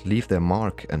universe leave their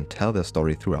mark and tell their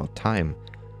story throughout time.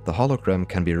 The hologram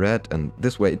can be read, and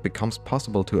this way it becomes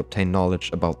possible to obtain knowledge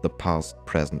about the past,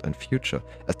 present and future,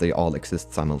 as they all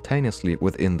exist simultaneously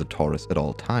within the torus at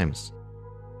all times.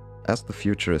 As the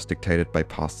future is dictated by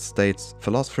past states,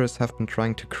 philosophers have been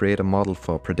trying to create a model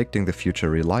for predicting the future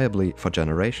reliably for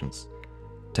generations.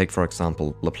 Take for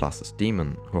example Laplace's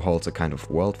demon, who holds a kind of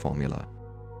world formula.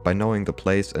 By knowing the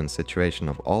place and situation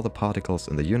of all the particles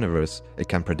in the universe, it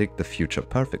can predict the future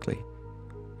perfectly.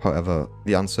 However,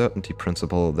 the uncertainty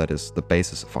principle that is the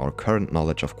basis of our current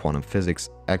knowledge of quantum physics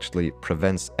actually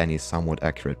prevents any somewhat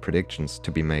accurate predictions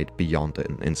to be made beyond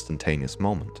an instantaneous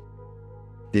moment.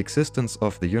 The existence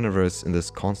of the universe in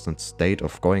this constant state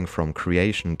of going from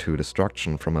creation to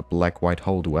destruction from a black-white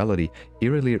hole duality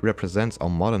eerily represents our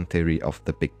modern theory of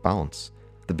the Big Bounce.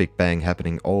 The Big Bang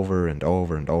happening over and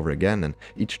over and over again, and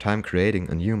each time creating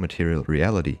a new material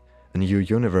reality. A new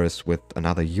universe with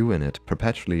another you in it,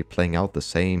 perpetually playing out the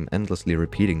same endlessly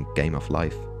repeating game of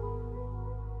life.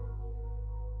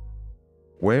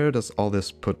 Where does all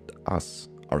this put us,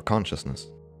 our consciousness?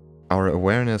 Our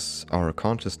awareness, our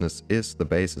consciousness is the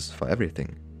basis for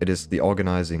everything. It is the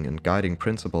organizing and guiding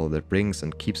principle that brings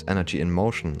and keeps energy in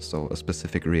motion so a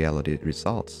specific reality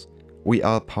results. We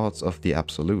are parts of the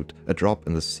Absolute, a drop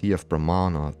in the sea of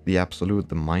Brahman, or the Absolute,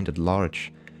 the mind at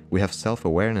large. We have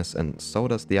self-awareness, and so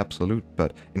does the Absolute,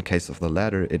 but in case of the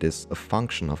latter, it is a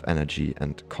function of energy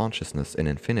and consciousness in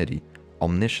infinity,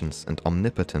 omniscience and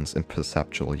omnipotence in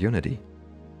perceptual unity.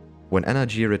 When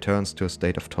energy returns to a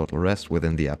state of total rest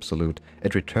within the Absolute,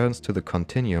 it returns to the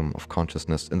continuum of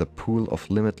consciousness in the pool of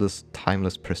limitless,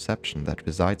 timeless perception that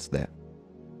resides there.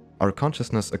 Our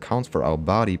consciousness accounts for our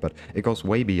body, but it goes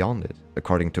way beyond it.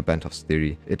 According to Bentov's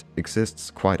theory, it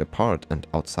exists quite apart and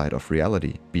outside of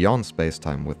reality, beyond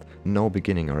space-time with no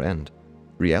beginning or end.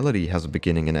 Reality has a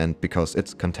beginning and end because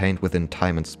it's contained within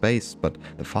time and space, but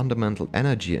the fundamental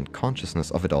energy and consciousness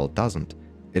of it all doesn't.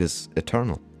 It is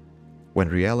eternal. When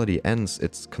reality ends,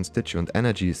 its constituent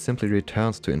energy simply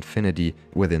returns to infinity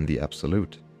within the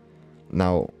absolute.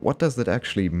 Now, what does that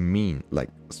actually mean, like,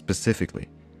 specifically?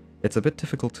 It's a bit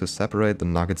difficult to separate the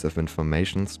nuggets of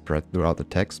information spread throughout the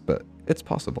text, but it's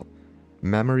possible.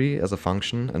 Memory as a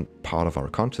function and part of our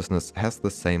consciousness has the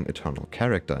same eternal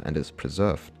character and is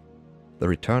preserved. The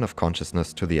return of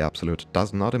consciousness to the absolute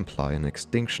does not imply an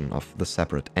extinction of the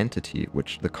separate entity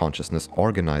which the consciousness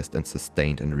organized and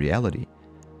sustained in reality.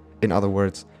 In other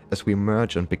words, as we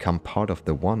merge and become part of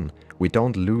the one, we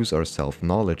don't lose our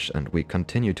self-knowledge and we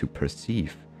continue to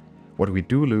perceive. What we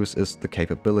do lose is the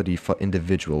capability for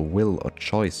individual will or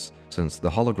choice, since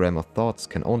the hologram of thoughts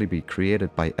can only be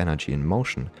created by energy in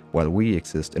motion, while we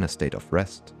exist in a state of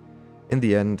rest. In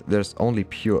the end, there's only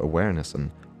pure awareness,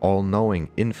 an all-knowing,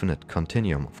 infinite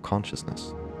continuum of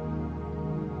consciousness.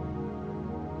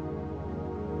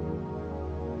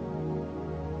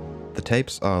 The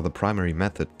tapes are the primary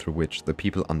method through which the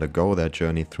people undergo their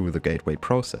journey through the gateway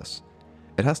process.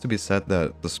 It has to be said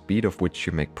that the speed of which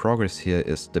you make progress here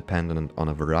is dependent on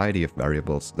a variety of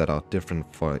variables that are different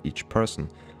for each person.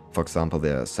 For example,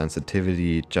 their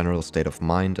sensitivity, general state of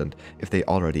mind, and if they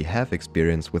already have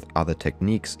experience with other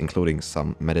techniques, including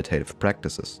some meditative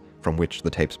practices, from which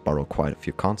the tapes borrow quite a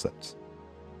few concepts.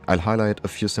 I'll highlight a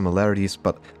few similarities,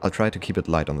 but I'll try to keep it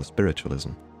light on the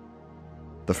spiritualism.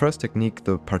 The first technique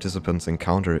the participants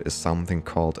encounter is something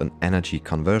called an energy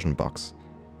conversion box.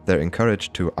 They're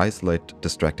encouraged to isolate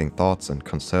distracting thoughts and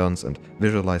concerns and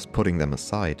visualize putting them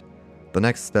aside. The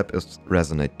next step is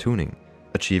resonate tuning,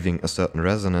 achieving a certain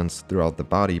resonance throughout the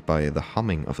body by the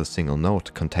humming of a single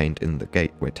note contained in the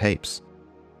gateway tapes.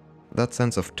 That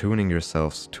sense of tuning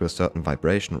yourselves to a certain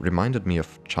vibration reminded me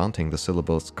of chanting the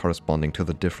syllables corresponding to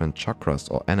the different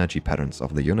chakras or energy patterns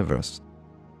of the universe.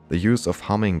 The use of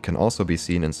humming can also be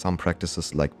seen in some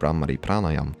practices like Brahmari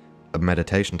Pranayam, a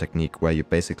meditation technique where you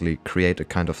basically create a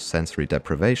kind of sensory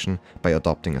deprivation by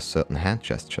adopting a certain hand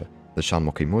gesture, the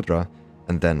Shanmukhi Mudra,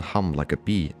 and then hum like a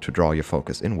bee to draw your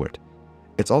focus inward.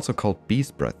 It's also called bee's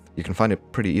breath. You can find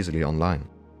it pretty easily online.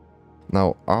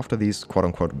 Now, after these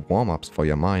quote-unquote warm-ups for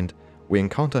your mind, we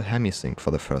encounter hemisync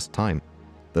for the first time.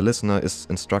 The listener is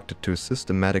instructed to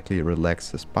systematically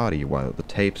relax his body while the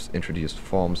tapes introduce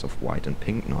forms of white and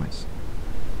pink noise.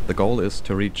 The goal is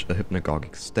to reach a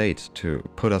hypnagogic state to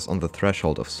put us on the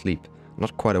threshold of sleep,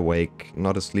 not quite awake,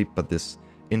 not asleep, but this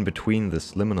in between,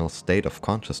 this liminal state of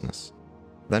consciousness.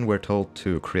 Then we're told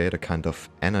to create a kind of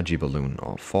energy balloon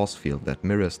or force field that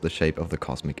mirrors the shape of the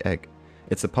cosmic egg.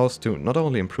 It's supposed to not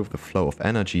only improve the flow of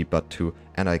energy, but to,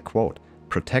 and I quote,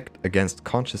 protect against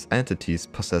conscious entities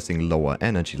possessing lower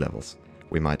energy levels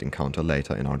we might encounter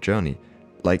later in our journey.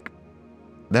 Like,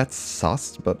 that's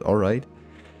sus, but alright.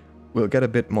 We'll get a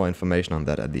bit more information on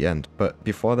that at the end, but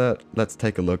before that, let's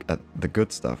take a look at the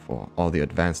good stuff, or all the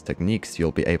advanced techniques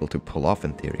you'll be able to pull off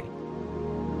in theory.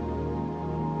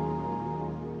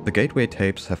 The gateway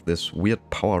tapes have this weird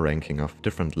power ranking of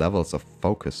different levels of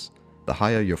focus. The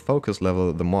higher your focus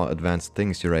level, the more advanced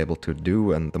things you're able to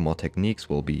do and the more techniques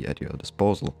will be at your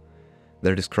disposal.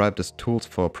 They're described as tools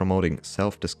for promoting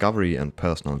self-discovery and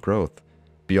personal growth.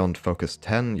 Beyond focus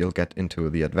 10, you'll get into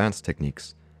the advanced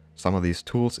techniques. Some of these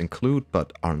tools include,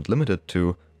 but aren't limited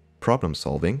to, problem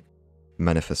solving,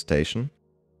 manifestation,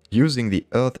 using the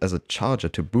earth as a charger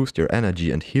to boost your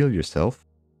energy and heal yourself,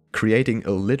 creating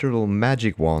a literal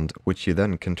magic wand which you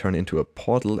then can turn into a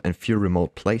portal and view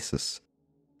remote places,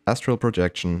 astral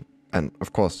projection, and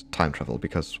of course time travel,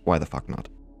 because why the fuck not?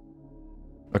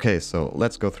 Okay, so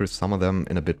let's go through some of them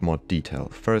in a bit more detail.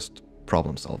 First,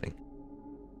 problem solving.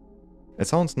 It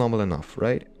sounds normal enough,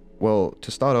 right? Well, to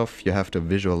start off, you have to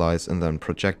visualize and then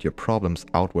project your problems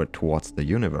outward towards the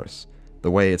universe.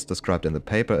 The way it's described in the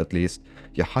paper, at least,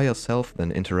 your higher self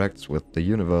then interacts with the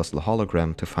universal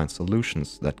hologram to find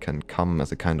solutions that can come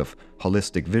as a kind of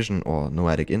holistic vision or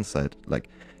noetic insight. Like,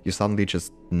 you suddenly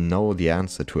just know the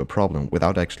answer to a problem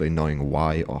without actually knowing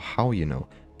why or how you know,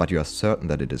 but you are certain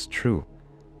that it is true.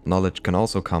 Knowledge can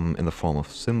also come in the form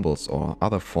of symbols or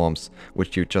other forms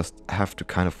which you just have to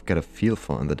kind of get a feel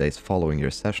for in the days following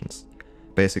your sessions.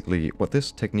 Basically, what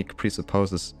this technique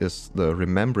presupposes is the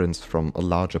remembrance from a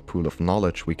larger pool of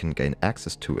knowledge we can gain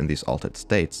access to in these altered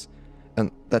states.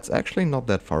 And that's actually not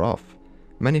that far off.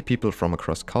 Many people from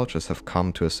across cultures have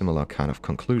come to a similar kind of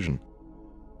conclusion.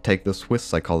 Take the Swiss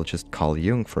psychologist Carl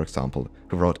Jung, for example,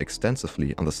 who wrote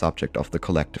extensively on the subject of the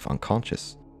collective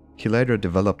unconscious. He later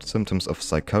developed symptoms of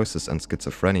psychosis and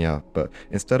schizophrenia, but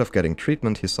instead of getting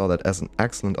treatment, he saw that as an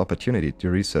excellent opportunity to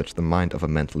research the mind of a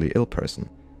mentally ill person.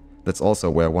 That's also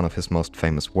where one of his most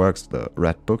famous works, the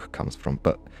Red Book, comes from,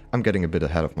 but I'm getting a bit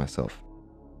ahead of myself.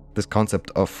 This concept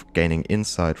of gaining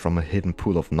insight from a hidden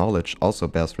pool of knowledge also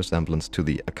bears resemblance to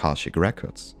the Akashic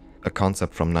Records, a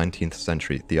concept from 19th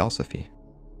century theosophy.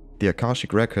 The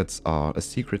Akashic Records are a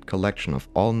secret collection of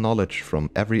all knowledge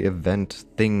from every event,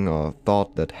 thing, or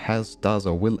thought that has, does,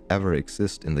 or will ever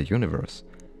exist in the universe.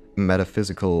 A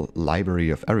metaphysical library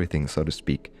of everything, so to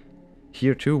speak.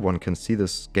 Here too one can see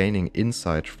this gaining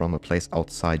insight from a place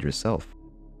outside yourself.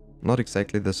 Not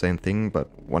exactly the same thing, but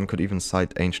one could even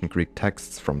cite ancient Greek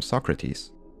texts from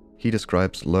Socrates. He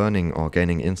describes learning or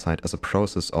gaining insight as a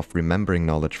process of remembering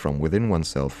knowledge from within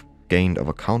oneself, gained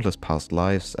over countless past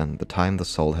lives and the time the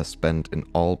soul has spent in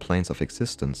all planes of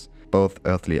existence, both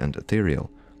earthly and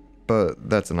ethereal. But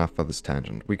that's enough for this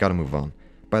tangent, we gotta move on.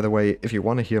 By the way, if you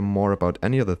want to hear more about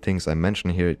any of the things I mention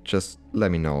here, just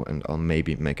let me know and I'll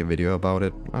maybe make a video about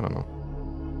it, I don't know.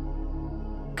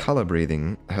 Color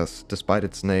breathing has, despite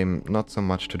its name, not so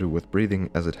much to do with breathing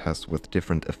as it has with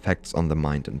different effects on the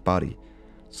mind and body.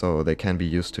 So they can be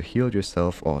used to heal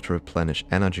yourself or to replenish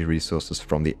energy resources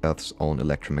from the Earth's own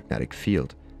electromagnetic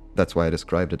field. That's why I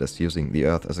described it as using the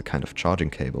Earth as a kind of charging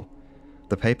cable.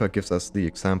 The paper gives us the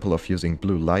example of using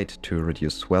blue light to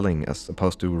reduce swelling as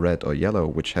opposed to red or yellow,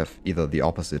 which have either the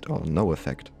opposite or no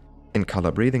effect. In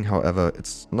color breathing, however,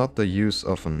 it's not the use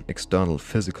of an external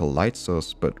physical light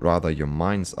source, but rather your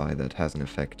mind's eye that has an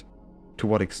effect. To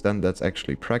what extent that's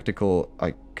actually practical,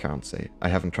 I can't say. I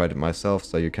haven't tried it myself,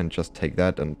 so you can just take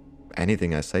that and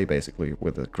anything I say basically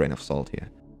with a grain of salt here.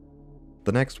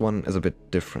 The next one is a bit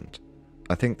different.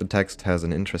 I think the text has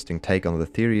an interesting take on the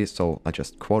theory, so I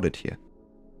just quote it here.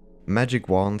 Magic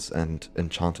wands and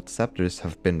enchanted scepters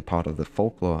have been part of the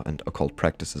folklore and occult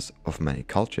practices of many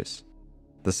cultures.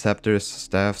 The scepters,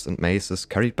 staffs, and maces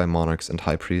carried by monarchs and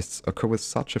high priests occur with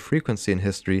such a frequency in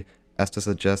history as to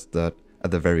suggest that,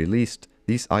 at the very least,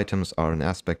 these items are an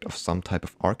aspect of some type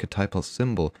of archetypal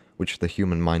symbol which the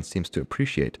human mind seems to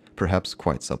appreciate, perhaps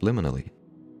quite subliminally.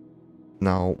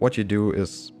 Now, what you do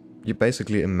is, you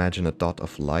basically imagine a dot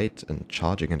of light and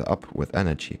charging it up with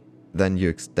energy. Then you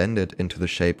extend it into the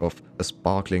shape of a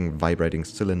sparkling, vibrating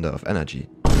cylinder of energy,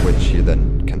 which you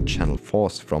then can channel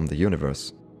force from the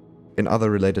universe. In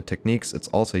other related techniques, it's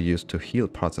also used to heal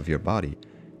parts of your body.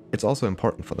 It's also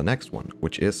important for the next one,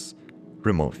 which is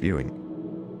remote viewing.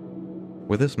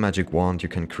 With this magic wand, you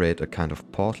can create a kind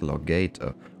of portal or gate,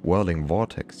 a whirling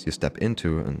vortex you step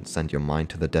into and send your mind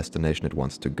to the destination it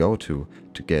wants to go to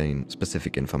gain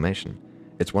specific information.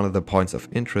 It's one of the points of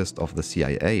interest of the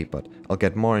CIA, but I'll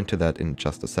get more into that in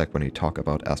just a sec when we talk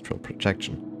about astral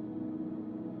projection.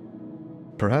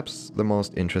 Perhaps the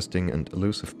most interesting and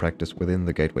elusive practice within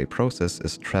the gateway process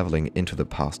is traveling into the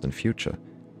past and future.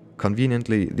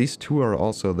 Conveniently, these two are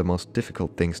also the most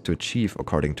difficult things to achieve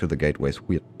according to the gateway's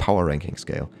weird power ranking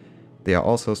scale. They are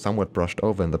also somewhat brushed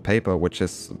over in the paper, which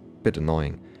is a bit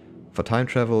annoying. For time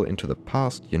travel into the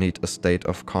past, you need a state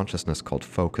of consciousness called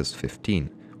Focus 15,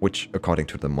 which, according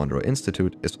to the Monroe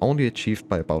Institute, is only achieved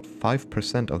by about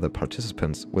 5% of the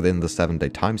participants within the 7-day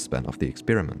time span of the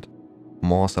experiment.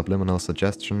 More subliminal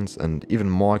suggestions and even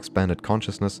more expanded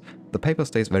consciousness, the paper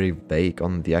stays very vague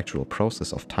on the actual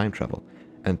process of time travel,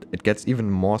 and it gets even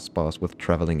more sparse with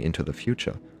traveling into the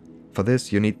future. For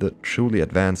this, you need the truly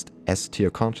advanced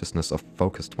S-tier consciousness of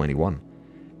Focus 21.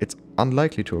 It's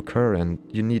unlikely to occur, and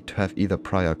you need to have either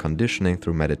prior conditioning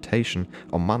through meditation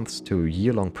or months to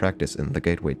year-long practice in the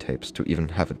gateway tapes to even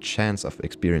have a chance of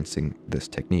experiencing this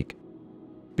technique.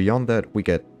 Beyond that, we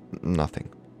get nothing.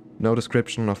 No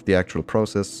description of the actual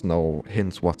process, no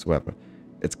hints whatsoever.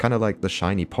 It's kinda like the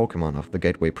shiny Pokemon of the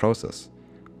gateway process.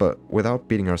 But without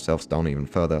beating ourselves down even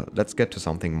further, let's get to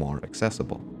something more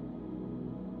accessible.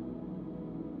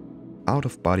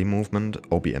 Out-of-body movement,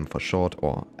 OBM for short,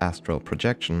 or astral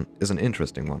projection, is an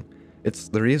interesting one. It's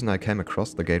the reason I came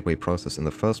across the gateway process in the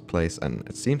first place, and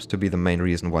it seems to be the main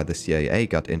reason why the CIA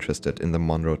got interested in the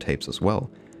Monroe tapes as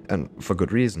well. And for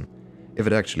good reason. If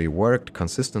it actually worked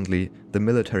consistently, the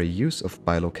military use of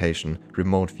bilocation,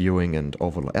 remote viewing, and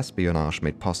overall espionage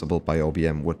made possible by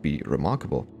OBM would be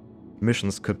remarkable.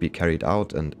 Missions could be carried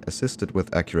out and assisted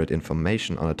with accurate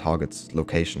information on a target's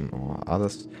location or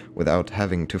others without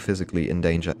having to physically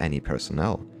endanger any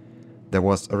personnel. There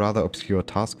was a rather obscure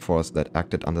task force that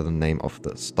acted under the name of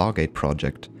the Stargate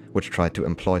Project, which tried to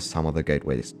employ some of the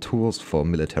gateway's tools for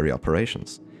military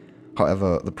operations.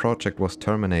 However, the project was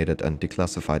terminated and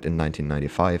declassified in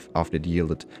 1995 after it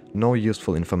yielded no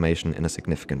useful information in a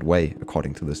significant way,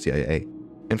 according to the CIA.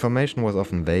 Information was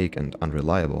often vague and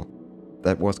unreliable.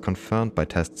 That was confirmed by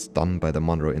tests done by the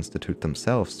Monroe Institute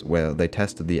themselves, where they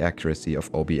tested the accuracy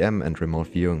of OBM and remote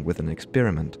viewing with an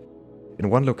experiment. In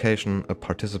one location, a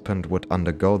participant would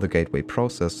undergo the gateway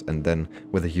process and then,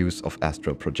 with the use of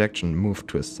astral projection, move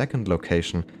to a second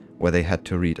location where they had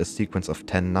to read a sequence of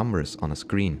 10 numbers on a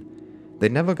screen. They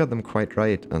never got them quite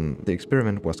right, and the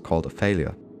experiment was called a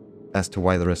failure. As to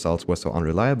why the results were so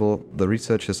unreliable, the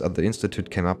researchers at the institute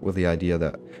came up with the idea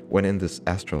that when in this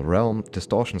astral realm,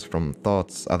 distortions from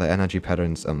thoughts, other energy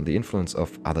patterns, and the influence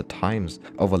of other times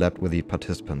overlapped with the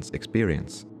participants'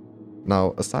 experience.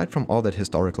 Now, aside from all that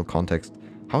historical context,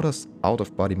 how does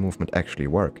out-of-body movement actually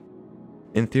work?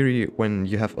 In theory, when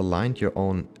you have aligned your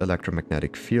own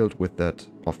electromagnetic field with that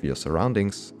of your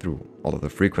surroundings, through all of the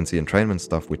frequency entrainment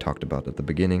stuff we talked about at the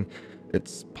beginning,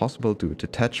 it's possible to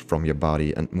detach from your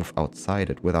body and move outside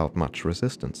it without much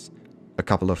resistance. A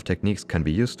couple of techniques can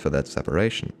be used for that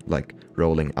separation, like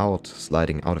rolling out,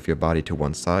 sliding out of your body to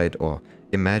one side, or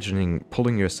imagining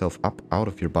pulling yourself up out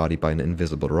of your body by an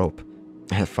invisible rope.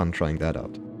 Have fun trying that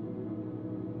out.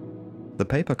 The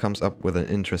paper comes up with an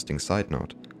interesting side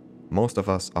note. Most of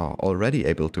us are already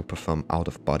able to perform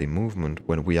out-of-body movement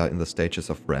when we are in the stages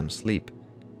of REM sleep.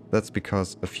 That's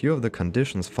because a few of the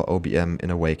conditions for OBM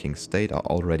in a waking state are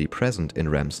already present in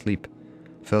REM sleep.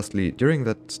 Firstly, during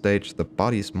that stage, the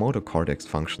body's motor cortex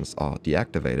functions are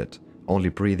deactivated. Only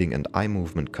breathing and eye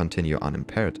movement continue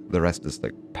unimpaired, the rest is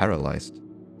like paralyzed.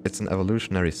 It's an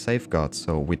evolutionary safeguard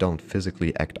so we don't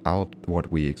physically act out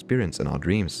what we experience in our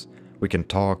dreams. We can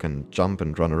talk and jump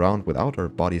and run around without our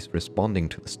bodies responding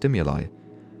to the stimuli.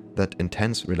 That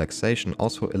intense relaxation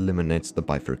also eliminates the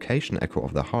bifurcation echo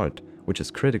of the heart, which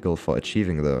is critical for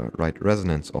achieving the right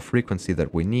resonance or frequency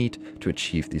that we need to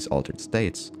achieve these altered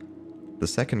states. The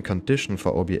second condition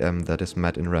for OBM that is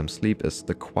met in REM sleep is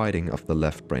the quieting of the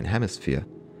left brain hemisphere.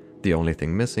 The only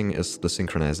thing missing is the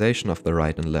synchronization of the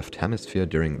right and left hemisphere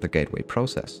during the gateway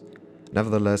process.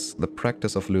 Nevertheless, the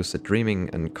practice of lucid dreaming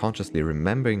and consciously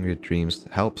remembering your dreams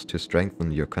helps to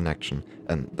strengthen your connection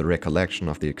and the recollection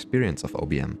of the experience of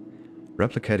OBM.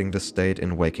 Replicating this state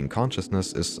in waking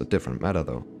consciousness is a different matter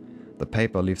though. The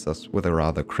paper leaves us with a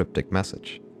rather cryptic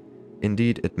message.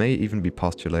 Indeed, it may even be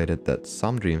postulated that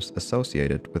some dreams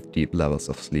associated with deep levels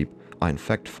of sleep are in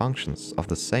fact functions of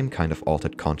the same kind of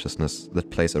altered consciousness that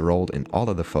plays a role in all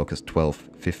of the focus 12,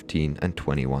 15, and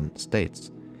 21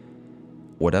 states.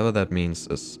 Whatever that means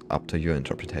is up to your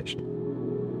interpretation.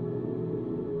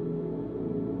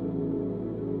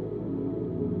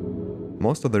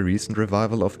 Most of the recent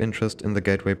revival of interest in the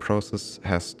gateway process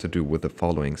has to do with the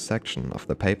following section of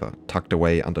the paper, tucked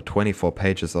away under 24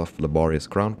 pages of laborious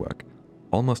groundwork.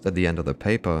 Almost at the end of the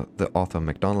paper, the author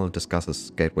MacDonald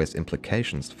discusses gateway's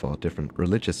implications for different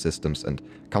religious systems and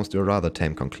comes to a rather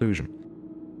tame conclusion.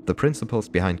 The principles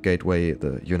behind gateway,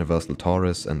 the universal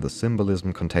torus, and the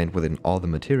symbolism contained within all the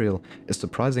material is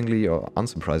surprisingly or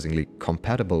unsurprisingly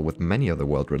compatible with many of the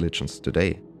world religions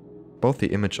today. Both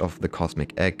the image of the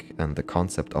cosmic egg and the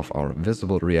concept of our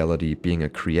visible reality being a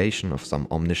creation of some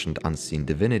omniscient unseen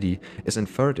divinity is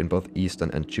inferred in both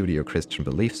Eastern and Judeo-Christian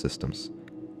belief systems.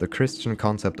 The Christian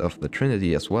concept of the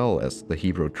Trinity as well as the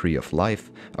Hebrew tree of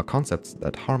life are concepts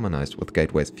that harmonize with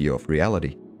Gateway's view of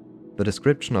reality. The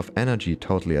description of energy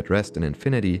totally at rest in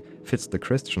infinity fits the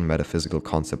Christian metaphysical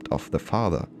concept of the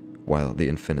Father, while the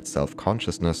infinite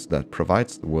self-consciousness that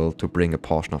provides the will to bring a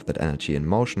portion of that energy in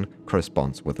motion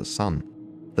corresponds with the Son.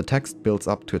 The text builds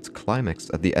up to its climax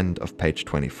at the end of page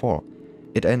 24.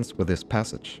 It ends with this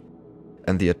passage.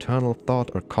 And the eternal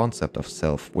thought or concept of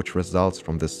self which results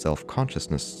from this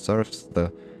self-consciousness serves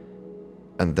the...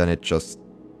 And then it just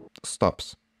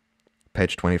stops.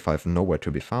 Page 25 nowhere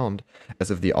to be found,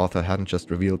 as if the author hadn't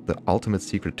just revealed the ultimate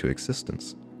secret to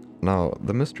existence. Now,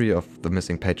 the mystery of the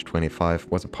missing page 25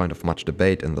 was a point of much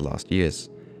debate in the last years.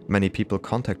 Many people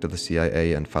contacted the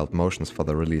CIA and filed motions for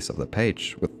the release of the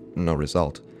page, with no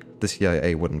result. The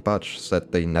CIA wouldn't budge,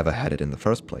 said they never had it in the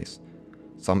first place.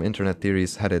 Some internet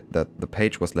theories had it that the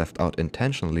page was left out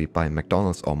intentionally by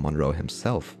McDonald's or Monroe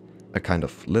himself, a kind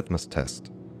of litmus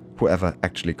test. Whoever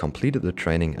actually completed the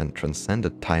training and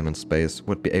transcended time and space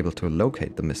would be able to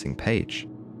locate the missing page.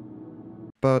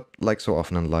 But, like so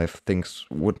often in life, things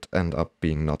would end up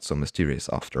being not so mysterious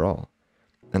after all.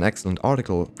 An excellent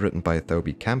article written by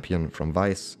Thoby Campion from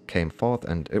Vice came forth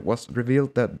and it was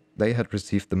revealed that they had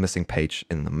received the missing page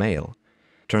in the mail.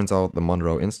 Turns out the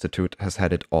Monroe Institute has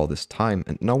had it all this time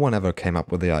and no one ever came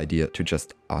up with the idea to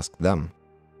just ask them.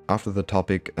 after the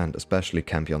topic, and especially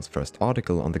Campion's first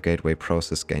article on the gateway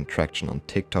process, gained traction on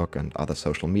TikTok and other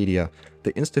social media,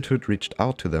 the Institute reached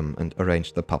out to them and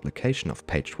arranged the publication of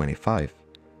page 25.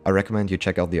 I recommend you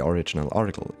check out the original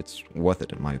article, it's worth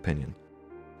it in my opinion.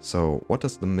 So what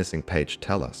does the missing page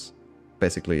tell us?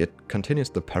 Basically, it continues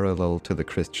the parallel to the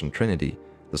Christian Trinity,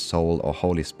 the soul or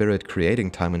Holy Spirit creating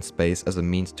time and space as a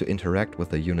means to interact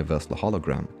with the universal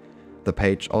hologram. The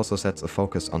page also sets a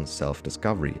focus on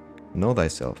self-discovery, know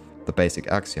thyself, the basic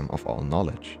axiom of all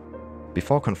knowledge.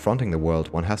 Before confronting the world,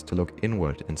 one has to look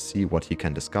inward and see what he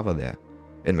can discover there.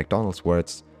 In McDonald's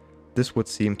words, this would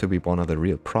seem to be one of the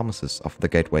real promises of the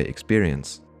gateway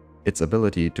experience, its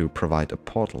ability to provide a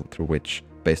portal through which,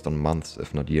 based on months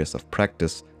if not years of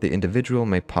practice, the individual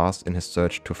may pass in his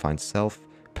search to find self,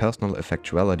 personal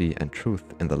effectuality and truth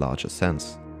in the larger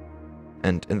sense.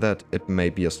 And in that, it may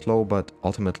be a slow but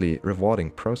ultimately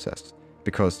rewarding process,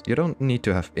 because you don't need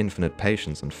to have infinite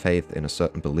patience and faith in a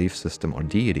certain belief system or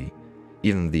deity.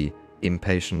 Even the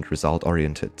impatient,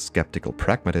 result-oriented, skeptical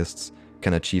pragmatists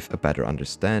can achieve a better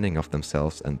understanding of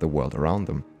themselves and the world around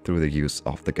them through the use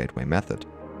of the gateway method.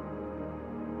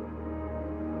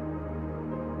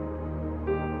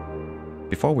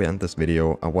 Before we end this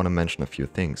video, I want to mention a few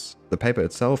things. The paper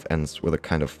itself ends with a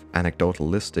kind of anecdotal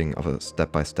listing of a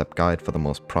step-by-step guide for the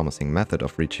most promising method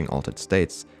of reaching altered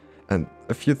states, and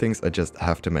a few things I just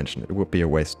have to mention, it would be a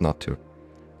waste not to.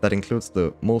 That includes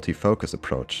the multi-focus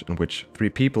approach, in which 3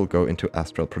 people go into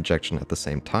astral projection at the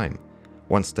same time.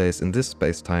 One stays in this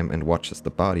space-time and watches the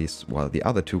bodies, while the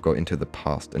other 2 go into the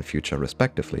past and future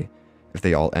respectively. If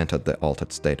they all entered the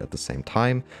altered state at the same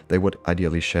time, they would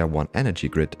ideally share one energy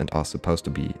grid and are supposed to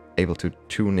be able to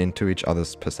tune into each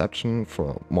other's perception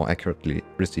for more accurately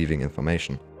receiving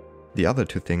information. The other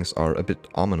 2 things are a bit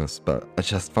ominous, but I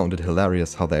just found it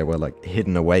hilarious how they were like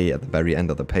hidden away at the very end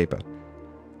of the paper.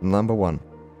 Number 1.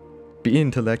 Be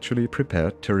intellectually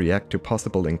prepared to react to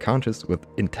possible encounters with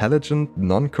intelligent,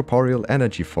 non-corporeal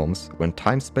energy forms when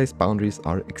time-space boundaries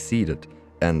are exceeded.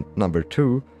 And number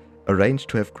 2. Arrange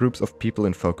to have groups of people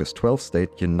in Focus 12 state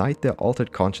unite their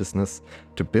altered consciousness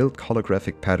to build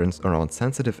holographic patterns around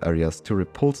sensitive areas to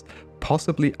repulse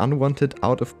possibly unwanted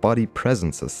out-of-body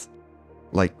presences.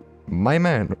 Like, my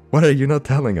man, what are you not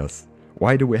telling us?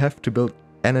 Why do we have to build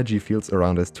energy fields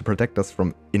around us to protect us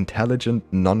from intelligent,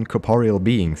 non-corporeal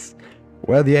beings?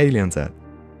 Where are the aliens at?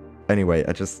 Anyway,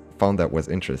 I just found that was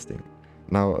interesting.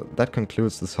 Now, that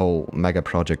concludes this whole mega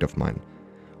project of mine.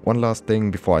 One last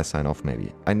thing before I sign off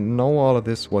maybe. I know all of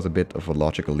this was a bit of a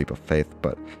logical leap of faith,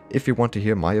 but if you want to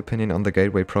hear my opinion on the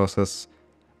gateway process,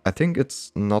 I think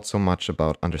it's not so much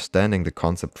about understanding the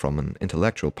concept from an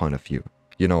intellectual point of view.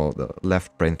 You know, the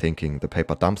left brain thinking the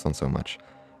paper dumps on so much.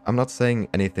 I'm not saying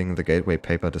anything the gateway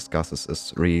paper discusses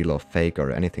is real or fake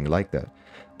or anything like that.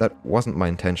 That wasn't my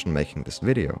intention making this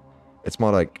video. It's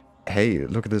more like, hey,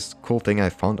 look at this cool thing I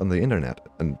found on the internet,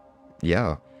 and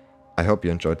yeah. I hope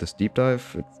you enjoyed this deep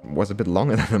dive. It was a bit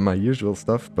longer than my usual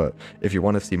stuff, but if you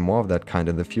want to see more of that kind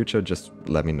in the future, just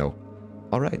let me know.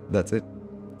 Alright, that's it.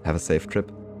 Have a safe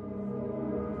trip.